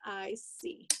what the eyes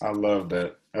see. I love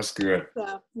that. That's good.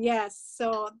 So, yes.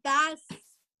 So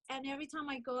and every time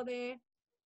I go there,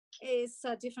 it's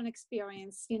a different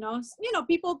experience,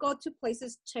 people go to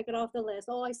places, check it off the list.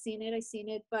 Oh, I seen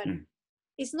it. But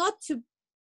it's not to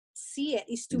see it.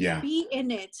 It's to be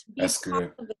in it. Be That's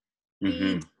part good. of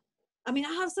it. I mean,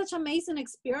 I have such amazing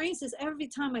experiences every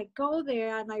time I go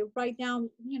there, and I write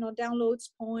down, downloads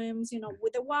poems,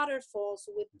 with the waterfalls,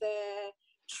 with the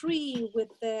tree, with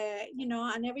the,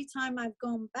 and every time I've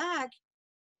gone back,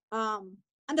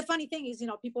 and the funny thing is,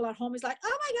 people at home is like,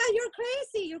 oh my God, you're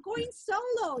crazy. You're going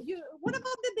solo. What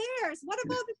about the bears? What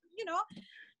about the,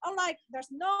 I'm like, there's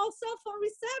no cell phone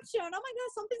reception. Oh my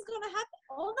God, something's going to happen.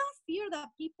 All that fear that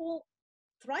people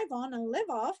thrive on and live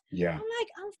off. Yeah. I'm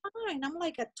like, I'm fine. I'm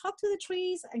like, I talk to the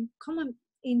trees and come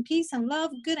in peace and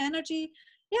love, good energy.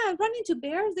 Yeah, I run into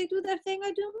bears. They do their thing.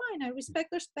 I do mine. I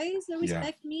respect their space. They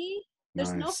respect me.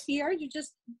 There's no fear. You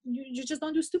just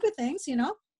don't do stupid things,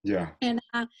 Yeah. And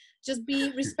just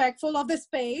be respectful of the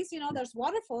space. There's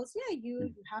waterfalls. Yeah,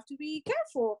 you have to be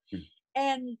careful.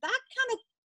 And that kind of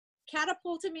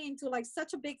catapulted me into like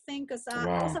such a big thing because I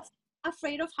was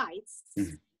afraid of heights.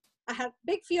 I had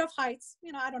big fear of heights.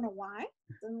 I don't know why.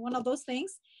 One of those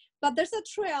things. But there's a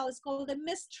trail. It's called the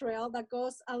mist trail that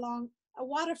goes along a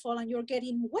waterfall, and you're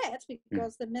getting wet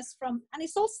because the mist and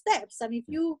it's all steps. And if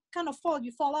you kind of fall,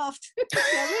 you fall off to the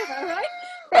river, right?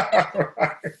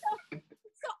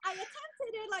 So I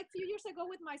attempted it like a few years ago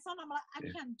with my son. I'm like, I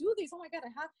can't do this. Oh my God,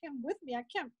 I have him with me. I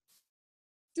can't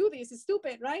do this. It's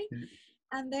stupid, right?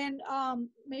 And then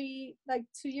maybe like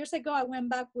 2 years ago, I went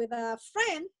back with a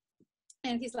friend,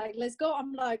 and he's like, let's go.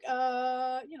 I'm like,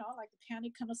 like the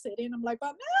panic kind of set in. I'm like,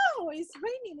 but no, it's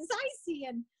raining, it's icy.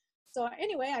 And so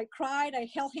anyway, I cried, I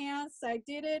held hands, I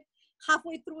did it.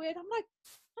 Halfway through it, I'm like,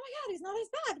 oh my God, it's not as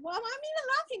bad. Well, I'm even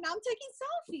laughing now, I'm taking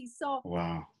selfies. So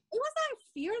wow. It was that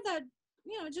fear that,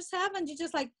 just happened. You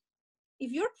just like,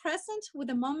 if you're present with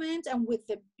the moment and with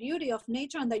the beauty of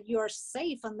nature, and that you're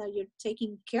safe and that you're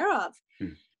taken care of,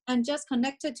 and just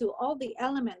connected to all the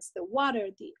elements, the water,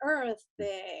 the earth,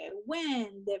 the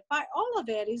wind, the fire, all of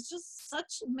it is just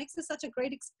makes it such a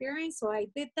great experience. So I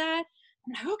did that.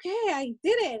 I'm like, okay, I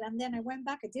did it. And then I went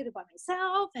back, I did it by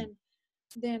myself. And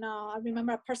then I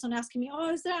remember a person asking me, oh,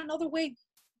 is there another way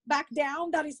back down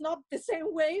that is not the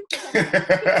same way? Yeah,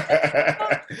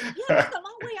 it's a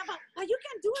long way. But you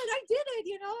can do it. I did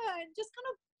it, and just kind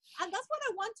of, and that's what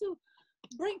I want to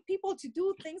bring people to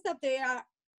do, things that they are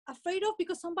afraid of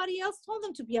because somebody else told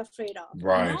them to be afraid of.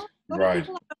 Right. A lot of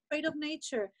people are afraid of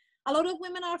nature. A lot of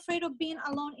women are afraid of being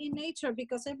alone in nature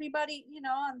because everybody,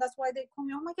 and that's why they call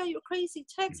me, oh my God, you're crazy.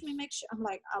 Text me, make sure. I'm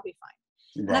like, I'll be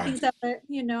fine. Right. Nothing's ever,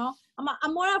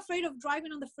 I'm more afraid of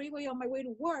driving on the freeway on my way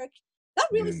to work. That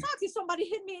really sucks if somebody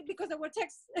hit me because they were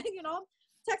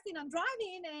texting and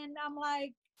driving. And I'm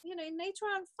like, in nature,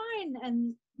 I'm fine.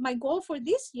 And my goal for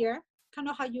this year, kind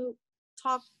of how you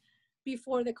talked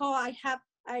before the call,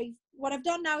 what I've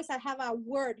done now is I have a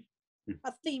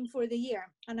theme for the year.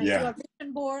 And I do a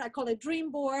vision board. I call it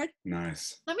dream board.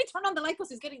 Nice. Let me turn on the light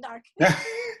because it's getting dark. There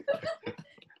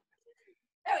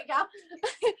we go.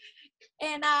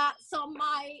 And so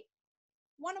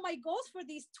one of my goals for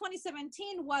this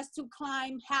 2017 was to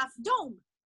climb Half Dome,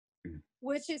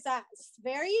 which is a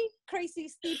very crazy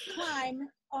steep climb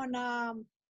on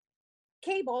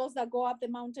cables that go up the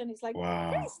mountain. It's like pretty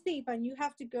Wow. steep, and you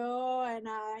have to go, and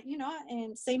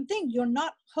and same thing, you're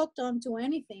not hooked onto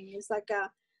anything. It's like a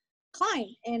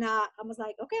climb. And I was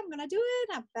like, okay, I'm gonna do it.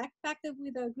 I backpacked it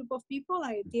with a group of people.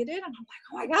 I did it, and I'm like,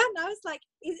 oh my god, now it's like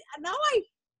now I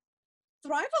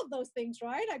thrive of those things,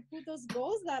 right? I put those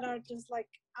goals that are just like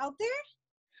out there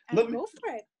and go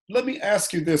for it. Let me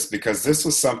ask you this, because this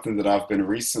was something that I've been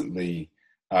recently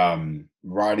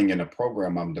writing in a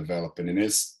program I'm developing, and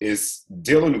it's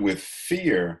dealing with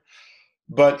fear,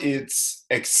 but it's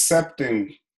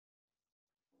accepting.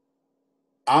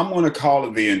 I'm going to call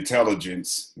it the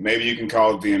intelligence. Maybe you can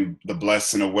call it the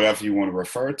blessing, or whatever you want to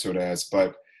refer to it as.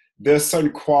 But there's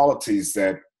certain qualities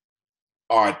that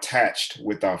are attached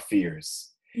with our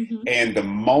fears, and the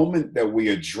moment that we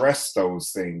address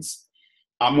those things,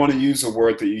 I'm going to use a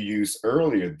word that you used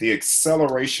earlier, the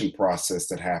acceleration process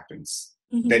that happens.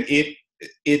 That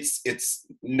it's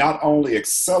not only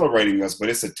accelerating us, but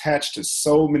it's attached to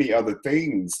so many other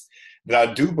things that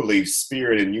I do believe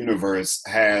spirit and universe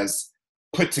has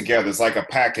put together. It's like a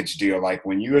package deal. Like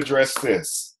when you address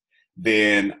this,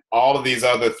 then all of these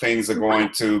other things are going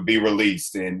to be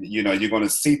released, and you're going to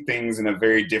see things in a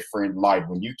very different light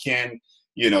when you can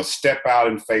step out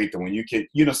in faith, and when you can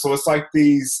so it's like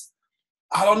these,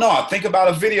 I don't know. I think about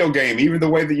a video game, even the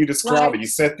way that you describe it. You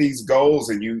set these goals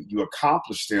and you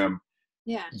accomplish them.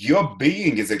 Yeah. Your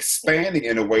being is expanding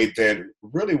in a way that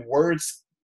really words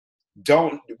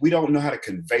we don't know how to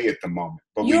convey at the moment,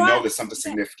 but we know that something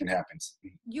significant happens.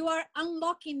 You are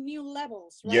unlocking new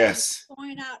levels, right? Yes.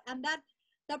 Going out. And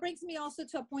that brings me also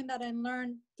to a point that I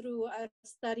learned through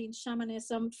studying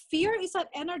shamanism. Fear is an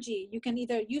energy. You can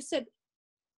either use it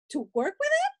to work with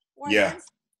it, or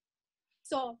against.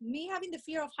 So me having the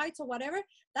fear of heights or whatever,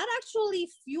 that actually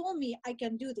fueled me. I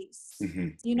can do this.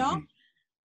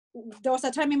 There was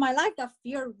a time in my life that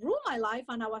fear ruled my life,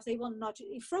 and I was able not to,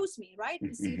 it froze me, right?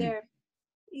 It's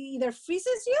either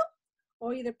freezes you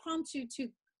or either prompts you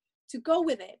to go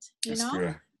with it.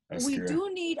 We do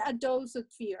need a dose of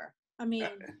fear. I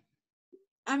mean,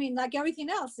 like everything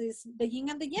else, is the yin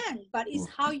and the yang, but it's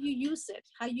how you use it,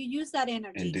 how you use that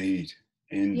energy.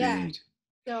 Indeed. Yeah.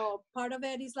 So part of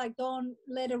it is like, don't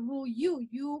let it rule you.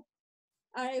 You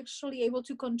are actually able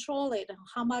to control it.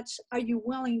 How much are you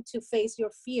willing to face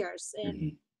your fears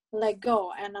and let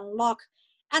go and unlock?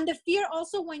 And the fear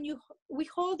also, when we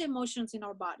hold emotions in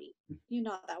our body,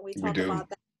 that we talk about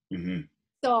that.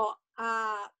 So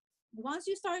once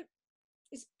you start,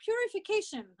 it's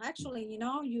purification, actually.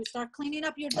 You start cleaning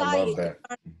up your diet,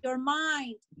 your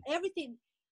mind, everything.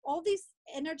 All these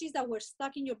energies that were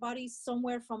stuck in your body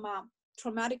somewhere from a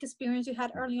traumatic experience you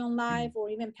had early on life, or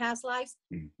even past lives,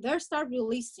 they start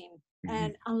releasing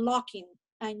and unlocking,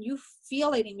 and you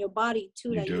feel it in your body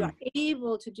too, that you are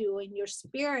able to do in your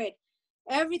spirit.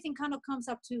 Everything kind of comes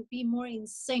up to be more in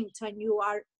sync, and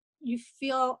you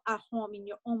feel at home in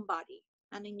your own body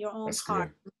and in your own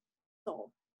heart.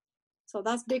 So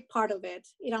that's a big part of it.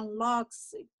 It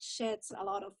unlocks, it sheds a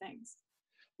lot of things.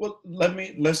 Well,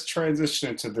 let's transition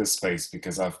into this space,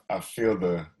 because I feel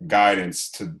the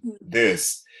guidance to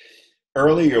this.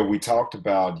 Earlier, we talked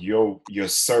about your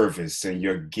service and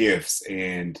your gifts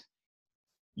and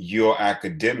your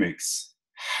academics.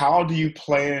 How do you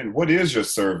plan? What is your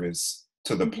service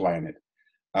to the planet?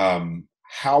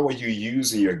 How are you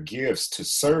using your gifts to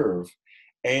serve?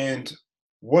 And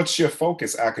what's your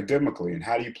focus academically? And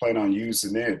how do you plan on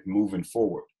using it moving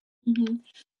forward?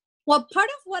 Well, part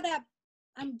of what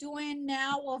I'm doing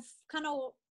now, of kind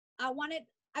of,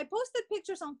 I posted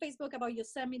pictures on Facebook about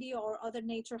Yosemite or other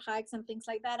nature hikes and things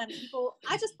like that. And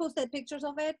I just posted pictures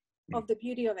of it, of the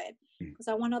beauty of it, because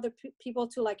I want other people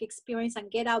to like experience and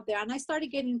get out there. And I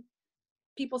started getting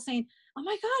people saying, oh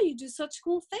my God, you do such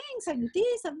cool things, and you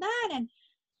this and that.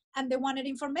 And they wanted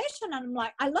information. And I'm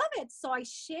like, I love it. So I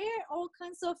share all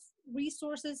kinds of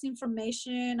resources,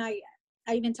 information. I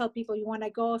even tell people, you want to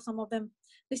go? Some of them,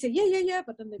 they say, yeah,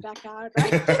 but then they back out,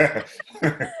 right?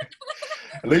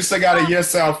 At least I got a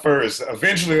yes out first.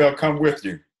 Eventually I'll come with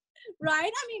you.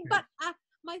 Right? I mean, but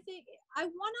my thing, I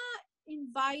want to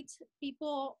invite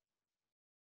people,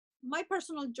 my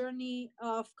personal journey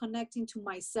of connecting to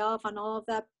myself and all of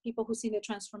that, people who see the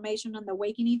transformation and the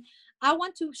awakening. I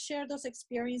want to share those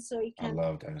experiences so it can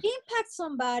impact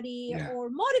somebody or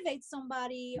motivate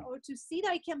somebody, or to see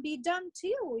that it can be done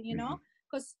too,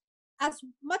 because as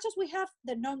much as we have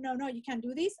the no, you can't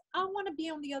do this, I want to be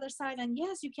on the other side, and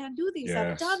yes, you can do this.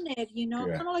 I've done it,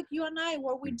 kind of like you and I,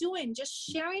 what we're doing, just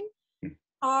sharing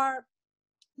our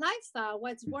lifestyle,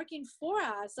 what's working for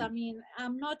us. I mean,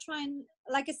 I'm not trying,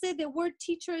 like I said, the word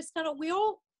teacher is kind of, we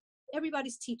all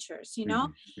everybody's teachers, you know,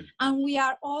 and we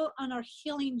are all on our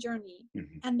healing journey.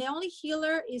 And the only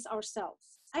healer is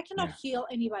ourselves. I cannot heal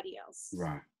anybody else.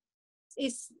 Right.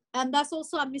 And that's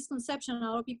also a misconception.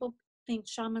 A lot of people think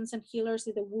shamans and healers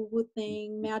is the woo-woo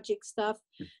thing, magic stuff.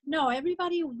 No,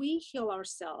 everybody, we heal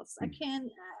ourselves.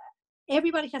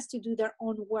 Everybody has to do their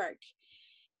own work.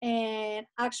 And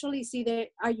actually see that,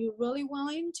 are you really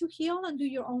willing to heal and do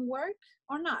your own work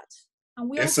or not? And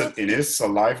it's a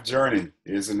life journey,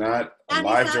 is it not? A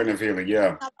life journey of healing,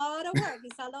 yeah. It's a lot of work.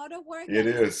 It's a lot of work. It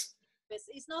is.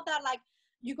 It's not that like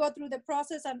you go through the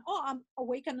process and, oh, I'm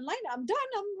awake and enlightened, I'm done,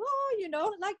 you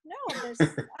know, like, no, there's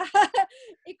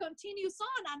it continues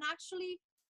on. And actually,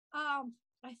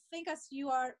 I think as you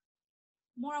are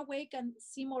more awake and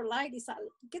see more light, it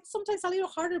gets sometimes a little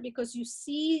harder because you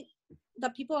see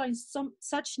that people are in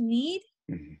such need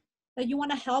that you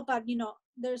want to help, but you know,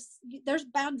 there's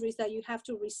boundaries that you have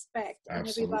to respect.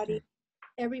 Absolutely. And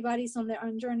everybody's on their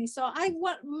own journey. So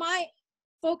my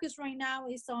focus right now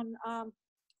is on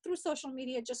through social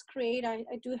media, just create. I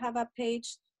do have a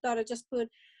page that I just put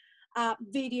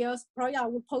videos. Probably I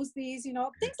will post these, you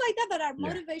know, things like that are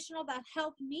motivational, that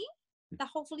help me, that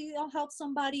hopefully they'll help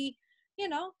somebody, you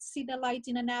know, see the light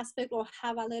in an aspect or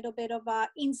have a little bit of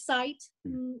insight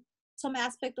in some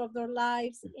aspect of their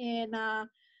lives. And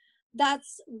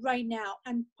that's right now.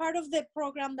 And part of the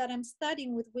program that I'm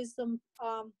studying with Wisdom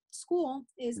School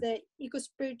is the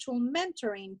eco-spiritual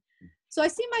mentoring. So I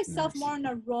see myself more in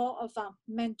a role of a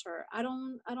mentor. I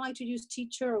don't like to use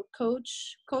teacher or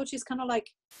coach. Coach is kind of like,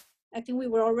 I think we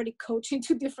were already coaching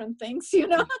two different things, you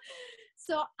know?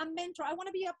 So a mentor, I want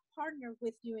to be a partner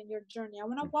with you in your journey. I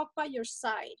want to walk by your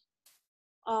side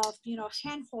of, you know,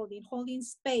 hand holding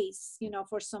space, you know,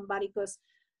 for somebody, because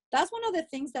that's one of the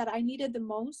things that I needed the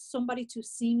most, somebody to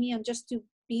see me and just to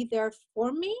be there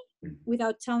for me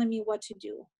without telling me what to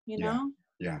do, you know?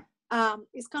 Yeah.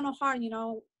 It's kind of hard, you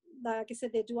know, like I said,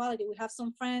 the duality. We have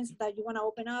some friends that you want to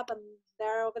open up and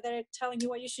they're over there telling you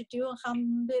what you should do and how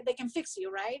they can fix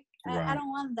you, right? I don't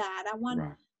want that. I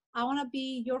want to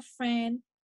be your friend,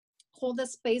 hold the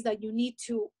space that you need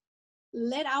to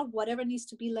let out whatever needs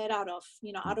to be let out of,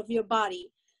 you know, out of your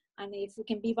body. And if it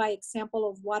can be by example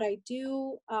of what I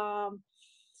do,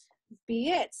 be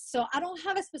it. So I don't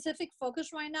have a specific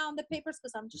focus right now on the papers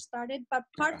because I'm just started, but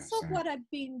parts of what I've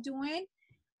been doing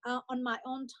on my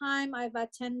own time, I've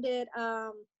attended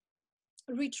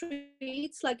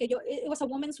retreats, like it was a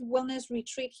women's wellness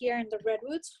retreat here in the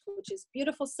Redwoods, which is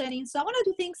beautiful setting. So I want to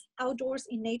do things outdoors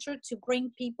in nature to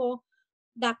bring people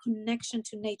that connection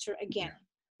to nature again.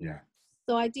 Yeah.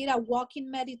 So I did a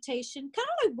walking meditation, kind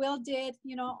of like Will did,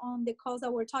 you know, on the calls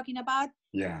that we're talking about.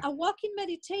 Yeah. A walking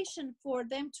meditation for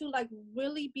them to like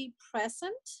really be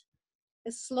present,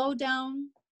 slow down,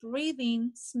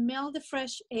 breathing, smell the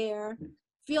fresh air,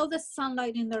 feel the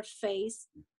sunlight in their face,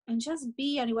 and just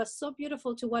be. And it was so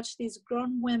beautiful to watch these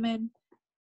grown women.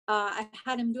 I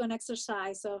had them do an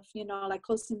exercise of, you know, like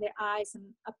closing their eyes and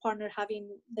a partner having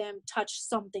them touch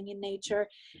something in nature.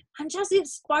 And just it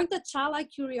sparked the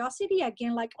childlike curiosity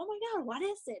again, like, oh my God, what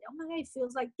is it? Oh my God, it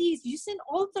feels like this. Using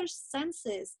all their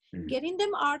senses, getting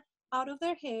them out of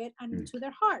their head and into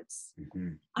their hearts.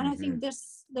 And I think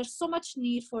there's so much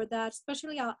need for that,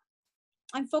 especially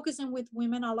I'm focusing with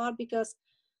women a lot because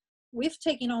we've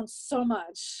taken on so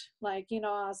much, like, you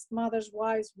know, as mothers,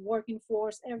 wives, working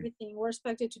force, everything. We're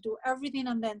expected to do everything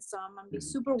and then some and be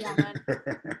superwoman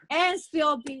and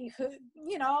still be,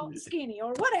 you know, skinny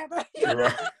or whatever.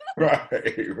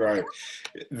 Right.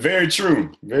 Very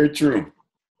true.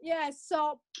 Yeah,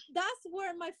 so that's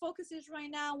where my focus is right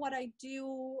now, what I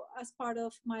do as part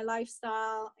of my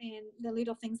lifestyle and the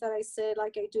little things that I said,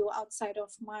 like I do outside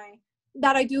of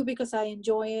that I do because I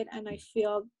enjoy it and I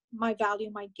feel my value,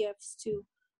 my gifts too.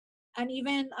 And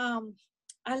even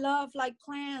I love like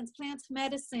plants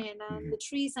medicine and the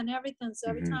trees and everything. So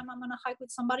every time I'm on a hike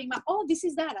with somebody, this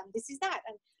is that and this is that,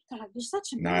 and they're like, you're such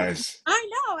a nice. I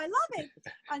know, I love it.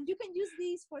 And you can use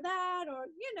these for that, or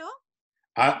you know.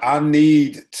 I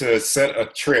need to set a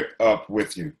trip up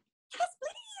with you. Yes,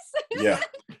 please. Yeah,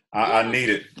 I need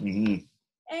it.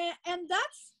 And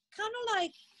that's kind of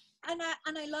like, and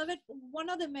I love it. One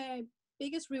of my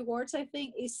biggest rewards, I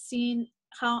think, is seeing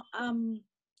how I'm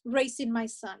raising my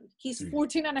son. He's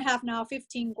 14 and a half now,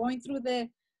 15, going through the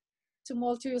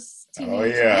tumultuous teenage. Oh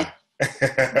yeah.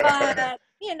 But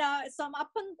you know, some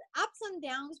ups and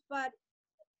downs, but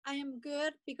I am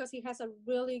good because he has a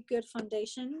really good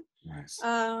foundation. Nice.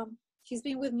 He's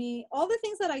been with me, all the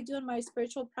things that I do in my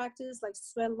spiritual practice, like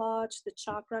sweat lodge, the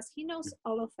chakras, he knows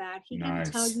all of that. He can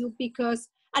tell you because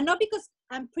And not because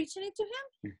I'm preaching it to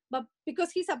him, but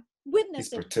because he's a witness.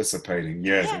 He's participating,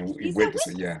 yes, yeah, and he's a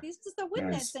witnessing, witness. yeah. He's just a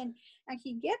witness, Nice. and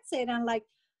he gets it. And like,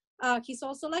 he's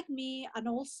also like me, and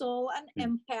also an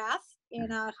empath.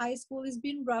 And high school is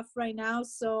being rough right now.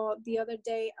 So the other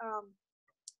day,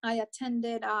 I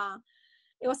attended.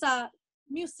 It was a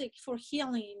music for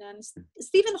healing, and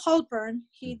Stephen Halpern,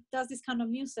 he does this kind of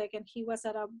music, and he was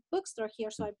at a bookstore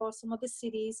here, so I bought some of the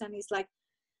CDs, and it's like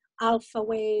alpha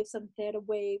waves and theta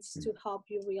waves to help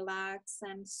you relax.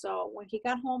 And so when he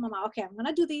got home, I'm like, okay, I'm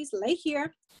gonna do this. Lay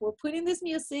here, we're putting this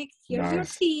music, here's your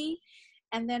tea.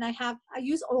 And then I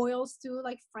use oils too,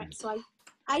 like French. So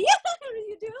I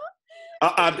you do?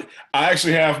 I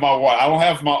actually have my water. I don't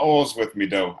have my oils with me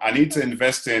though. I need to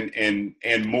invest in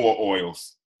more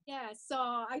oils. Yeah, so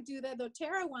I do the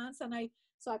doTERRA ones, and I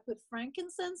put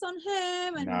frankincense on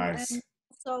him, and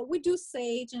so we do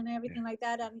sage and everything like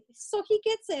that, and so he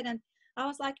gets it. And I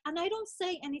was like, and I don't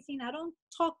say anything, I don't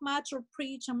talk much or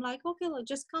preach. I'm like, okay, look,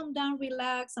 just calm down,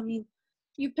 relax. I mean,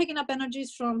 you're picking up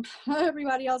energies from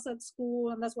everybody else at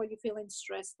school, and that's why you're feeling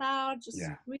stressed out. Just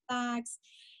relax.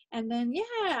 And then,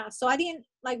 so I didn't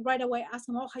like right away ask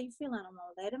him, oh, how you feeling? I'm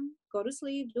gonna let him go to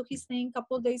sleep, do his thing. A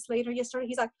couple of days later, yesterday,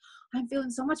 he's like, I'm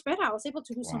feeling so much better. I was able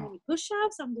to do so many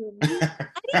push-ups. I'm doing this.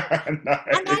 And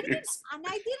I didn't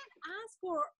ask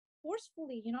for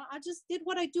forcefully, I just did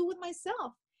what I do with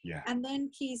myself. Yeah. And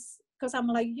then because I'm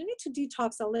like, you need to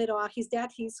detox a little. His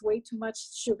dad, he's way too much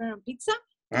sugar and pizza.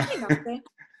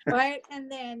 Right? And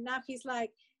then now he's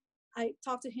like, I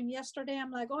talked to him yesterday.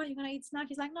 I'm like, oh, are you going to eat snack?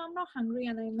 He's like, no, I'm not hungry.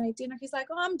 And I made dinner. He's like,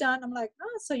 oh, I'm done. I'm like,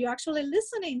 oh, so you're actually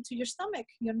listening to your stomach.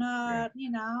 You're not,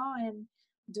 and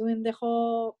doing the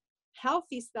whole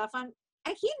healthy stuff. And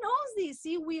he knows this.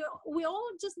 See, we all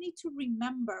just need to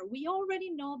remember. We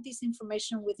already know this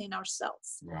information within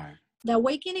ourselves. Right. The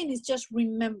awakening is just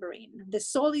remembering. The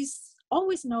soul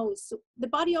always knows. The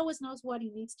body always knows what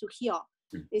it needs to heal.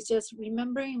 It's just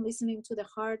remembering, listening to the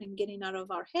heart, and getting out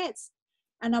of our heads.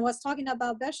 And I was talking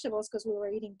about vegetables because we were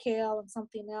eating kale and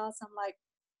something else. I'm like,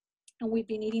 and we've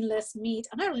been eating less meat.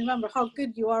 And I remember how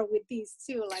good you are with these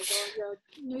too, like all your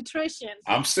nutrition.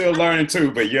 I'm still learning too,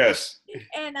 but yes.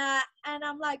 And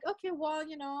I'm like, okay, well,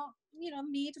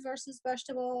 meat versus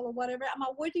vegetable or whatever. I'm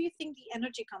like, where do you think the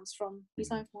energy comes from? He's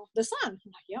like, well, the sun. I'm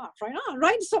like, yeah, right on,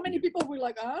 right? So many people were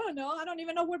like, I don't know. I don't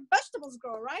even know where vegetables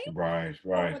grow, right? Right.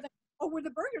 Or where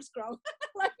the burgers grow.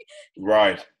 Like,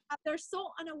 right. They're so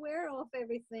unaware of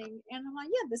everything. And I'm like,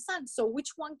 yeah, the sun. So which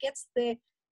one gets the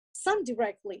sun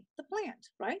directly? The plant,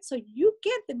 right? So you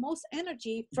get the most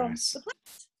energy from the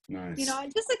plant.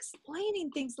 Nice. Just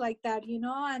explaining things like that,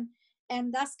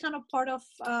 and that's kind of part of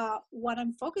what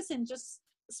I'm focusing, just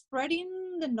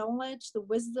spreading the knowledge, the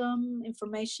wisdom,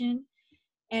 information.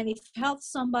 And if it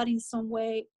helps somebody in some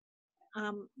way,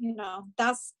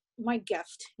 that's my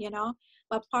gift,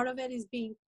 but part of it is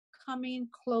coming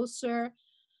closer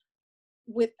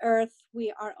with earth.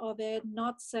 We are of it,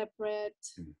 not separate.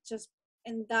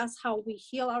 And that's how we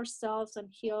heal ourselves and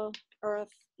heal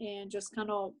earth, and just kind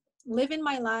of living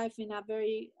my life in a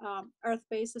very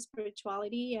earth-based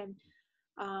spirituality, and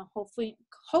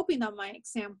hoping that my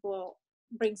example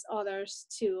brings others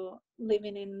to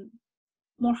living in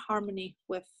more harmony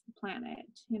with the planet,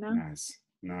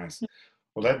 Nice.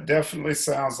 Well, that definitely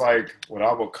sounds like what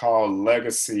I would call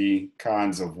legacy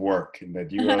kinds of work, and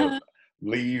that you are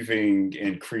leaving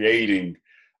and creating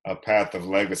a path of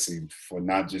legacy for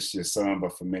not just your son,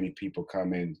 but for many people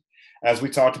coming. As we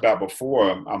talked about before,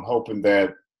 I'm hoping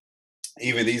that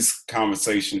even these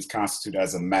conversations constitute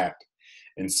as a map.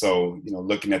 And so,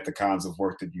 looking at the kinds of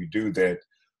work that you do, that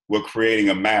we're creating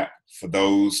a map for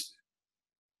those,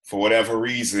 for whatever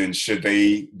reason, should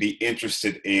they be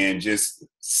interested in just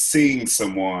seeing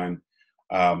someone,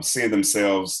 seeing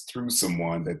themselves through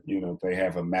someone, that, they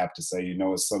have a map to say,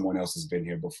 someone else has been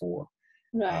here before.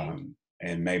 Right.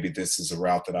 And maybe this is a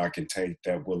route that I can take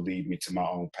that will lead me to my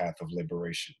own path of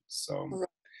liberation. So,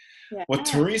 well,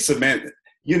 Teresa, man,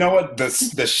 you know what?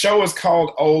 The show is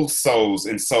called OldSoulz.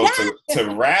 And so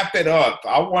to wrap it up,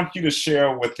 I want you to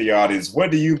share with the audience, what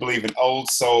do you believe an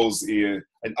OldSoulz is?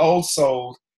 An old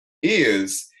soul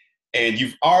is, and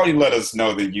you've already let us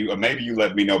know that or maybe you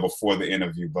let me know before the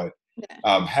interview, but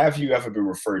have you ever been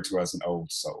referred to as an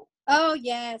old soul? Oh,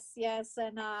 yes.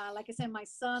 And like I said, my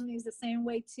son is the same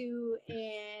way too.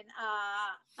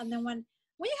 And then when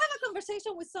you have a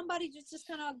conversation with somebody, you just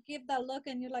kind of give that look,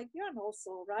 and you're like, you're an old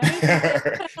soul,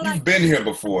 right? You've been here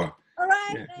before. All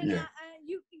right. And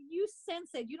you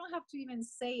sense it. You don't have to even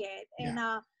say it. And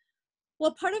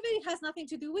well, part of it has nothing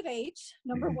to do with age,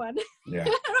 number one. Yeah.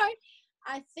 Right.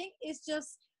 I think it's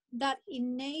just that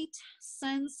innate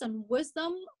sense and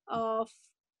wisdom of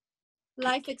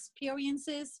life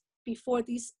experiences before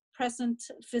this present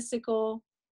physical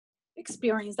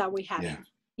experience that we have.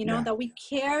 You know, that we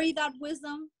carry that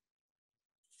wisdom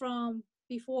from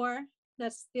before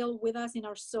that's still with us in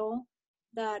our soul,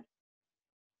 that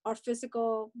our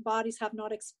physical bodies have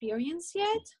not experienced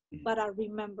yet, but are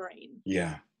remembering.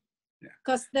 Yeah.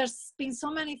 Because there's been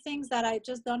so many things that I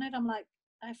just done it. I'm like,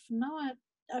 I've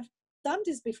done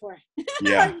this before.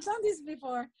 Yeah. I've done this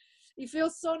before. It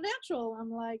feels so natural.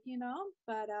 I'm like, you know,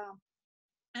 but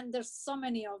and there's so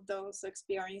many of those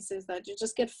experiences that you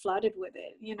just get flooded with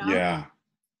it, you know. Yeah.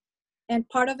 And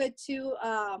part of it too,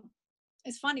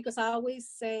 it's funny because I always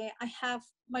say I have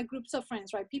my groups of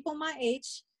friends, right? People my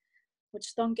age,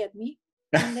 which don't get me,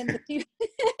 and then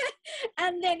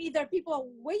and then either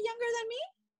people way younger than me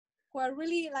who are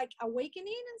really like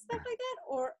awakening and stuff like that,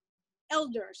 or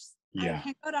elders. I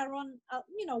hang out around,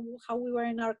 you know, how we were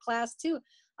in our class too,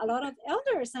 a lot of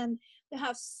elders, and they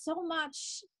have so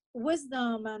much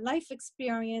wisdom and life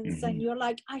experience, and you're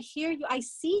like, I hear you, I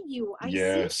see you, I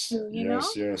see you, you know?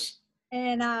 Yes.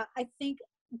 And I think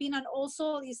being an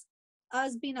OldSoulz is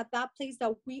us being at that place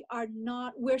that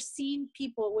we're seeing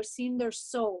people, we're seeing their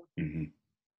soul.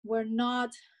 We're not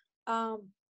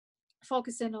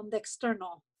focusing on the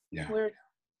external.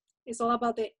 It's all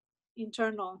about the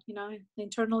internal, you know, the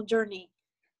internal journey.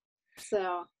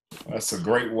 So that's a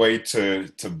great way to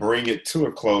bring it to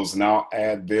a close. And I'll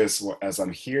add this as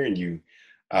I'm hearing you,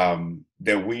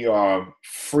 that we are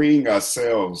freeing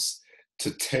ourselves to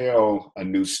tell a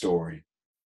new story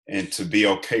and to be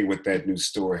okay with that new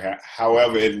story,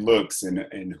 however it looks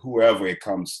and whoever it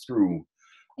comes through,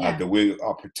 that we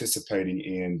are participating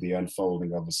in the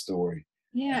unfolding of a story.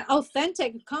 Yeah,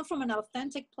 authentic. Come from an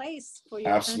authentic place for you.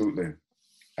 Absolutely.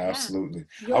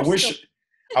 I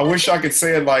wish I could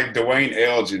say it like Dwayne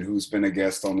Elgin, who's been a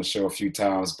guest on the show a few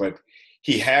times, but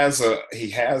he has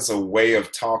a way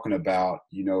of talking about,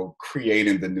 you know,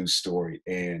 creating the new story.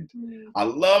 And I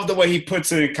love the way he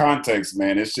puts it in context,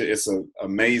 man. It's an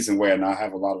amazing way, and I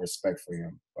have a lot of respect for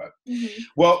him. But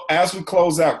well, as we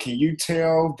close out, can you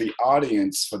tell the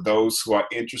audience, for those who are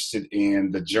interested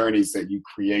in the journeys that you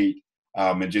create,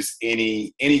 and just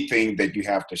anything that you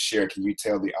have to share, can you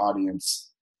tell the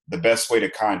audience the best way to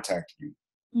contact you?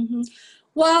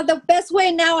 Well, the best way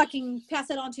now, I can pass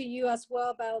it on to you as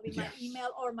well, but it'll be my email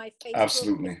or my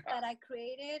Facebook that I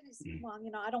created. Well,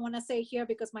 you know, I don't want to say here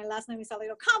because my last name is a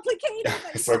little complicated.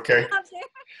 It's okay.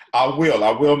 I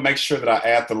will make sure that I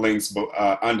add the links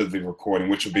under the recording,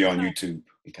 which will be on YouTube.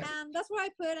 Okay. And that's where I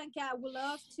put, and I would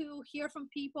love to hear from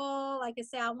people. Like I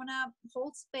said, I want to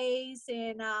hold space,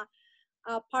 and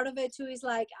part of it too is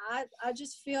like I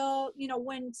just feel, you know,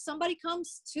 when somebody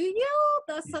comes to you,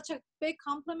 that's such a big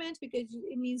compliment, because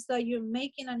it means that you're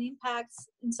making an impact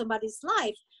in somebody's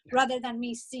life rather than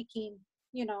me seeking,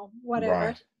 you know,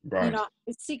 whatever. Right. You know,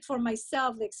 I seek for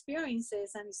myself the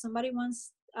experiences, and if somebody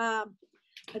wants a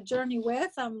journey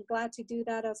with, I'm glad to do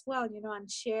that as well, you know,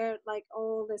 and share like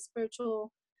all the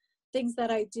spiritual things that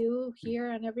I do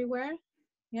here and everywhere.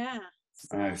 Yeah.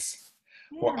 So, nice.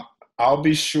 Yeah. Well, I'll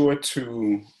be sure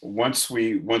to, once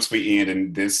we end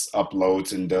and this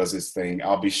uploads and does its thing,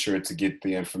 I'll be sure to get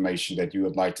the information that you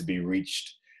would like to be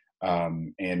reached,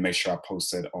 and make sure I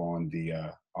post it on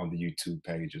the YouTube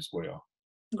page as well.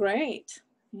 Great.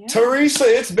 Yeah. Teresa,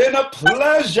 it's been a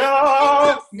pleasure.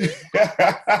 And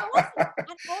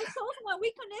also, when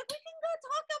we connect, we can go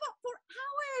talk about for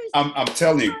hours. I'm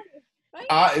telling you.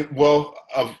 Right?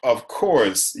 Of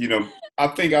course, you know, I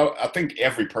think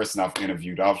every person I've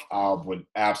interviewed, I would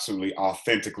absolutely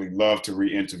authentically love to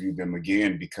re-interview them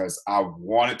again, because I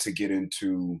wanted to get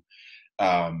into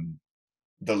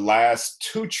the last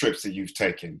 2 trips that you've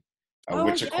taken,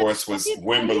 which of course was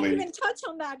Wimberley. I didn't even touch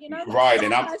on that, you know. Right, so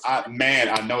and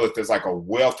I know that there's like a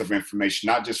wealth of information,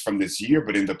 not just from this year,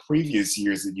 but in the previous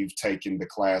years that you've taken the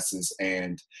classes.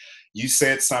 And you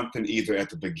said something either at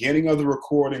the beginning of the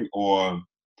recording or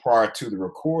prior to the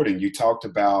recording. You talked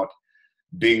about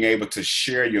being able to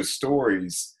share your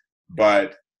stories,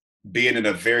 but being in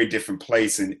a very different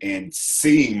place and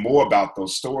seeing more about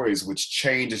those stories, which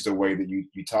changes the way that you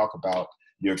talk about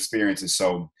your experiences.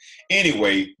 So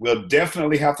anyway, we'll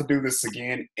definitely have to do this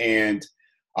again. And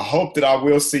I hope that I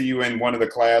will see you in one of the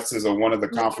classes or one of the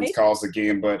conference calls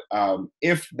again. But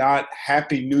if not,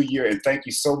 Happy New Year. And thank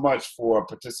you so much for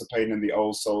participating in the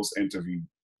OldSoulz interview.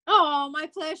 Oh, my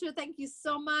pleasure. Thank you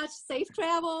so much. Safe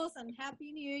travels and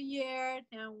Happy New Year.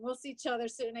 And we'll see each other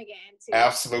soon again, too.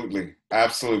 Absolutely.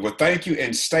 Well, thank you.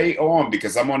 And stay on,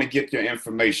 because I'm going to get your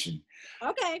information.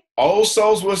 Okay.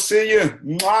 OldSoulz, we'll see you.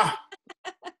 Mwah.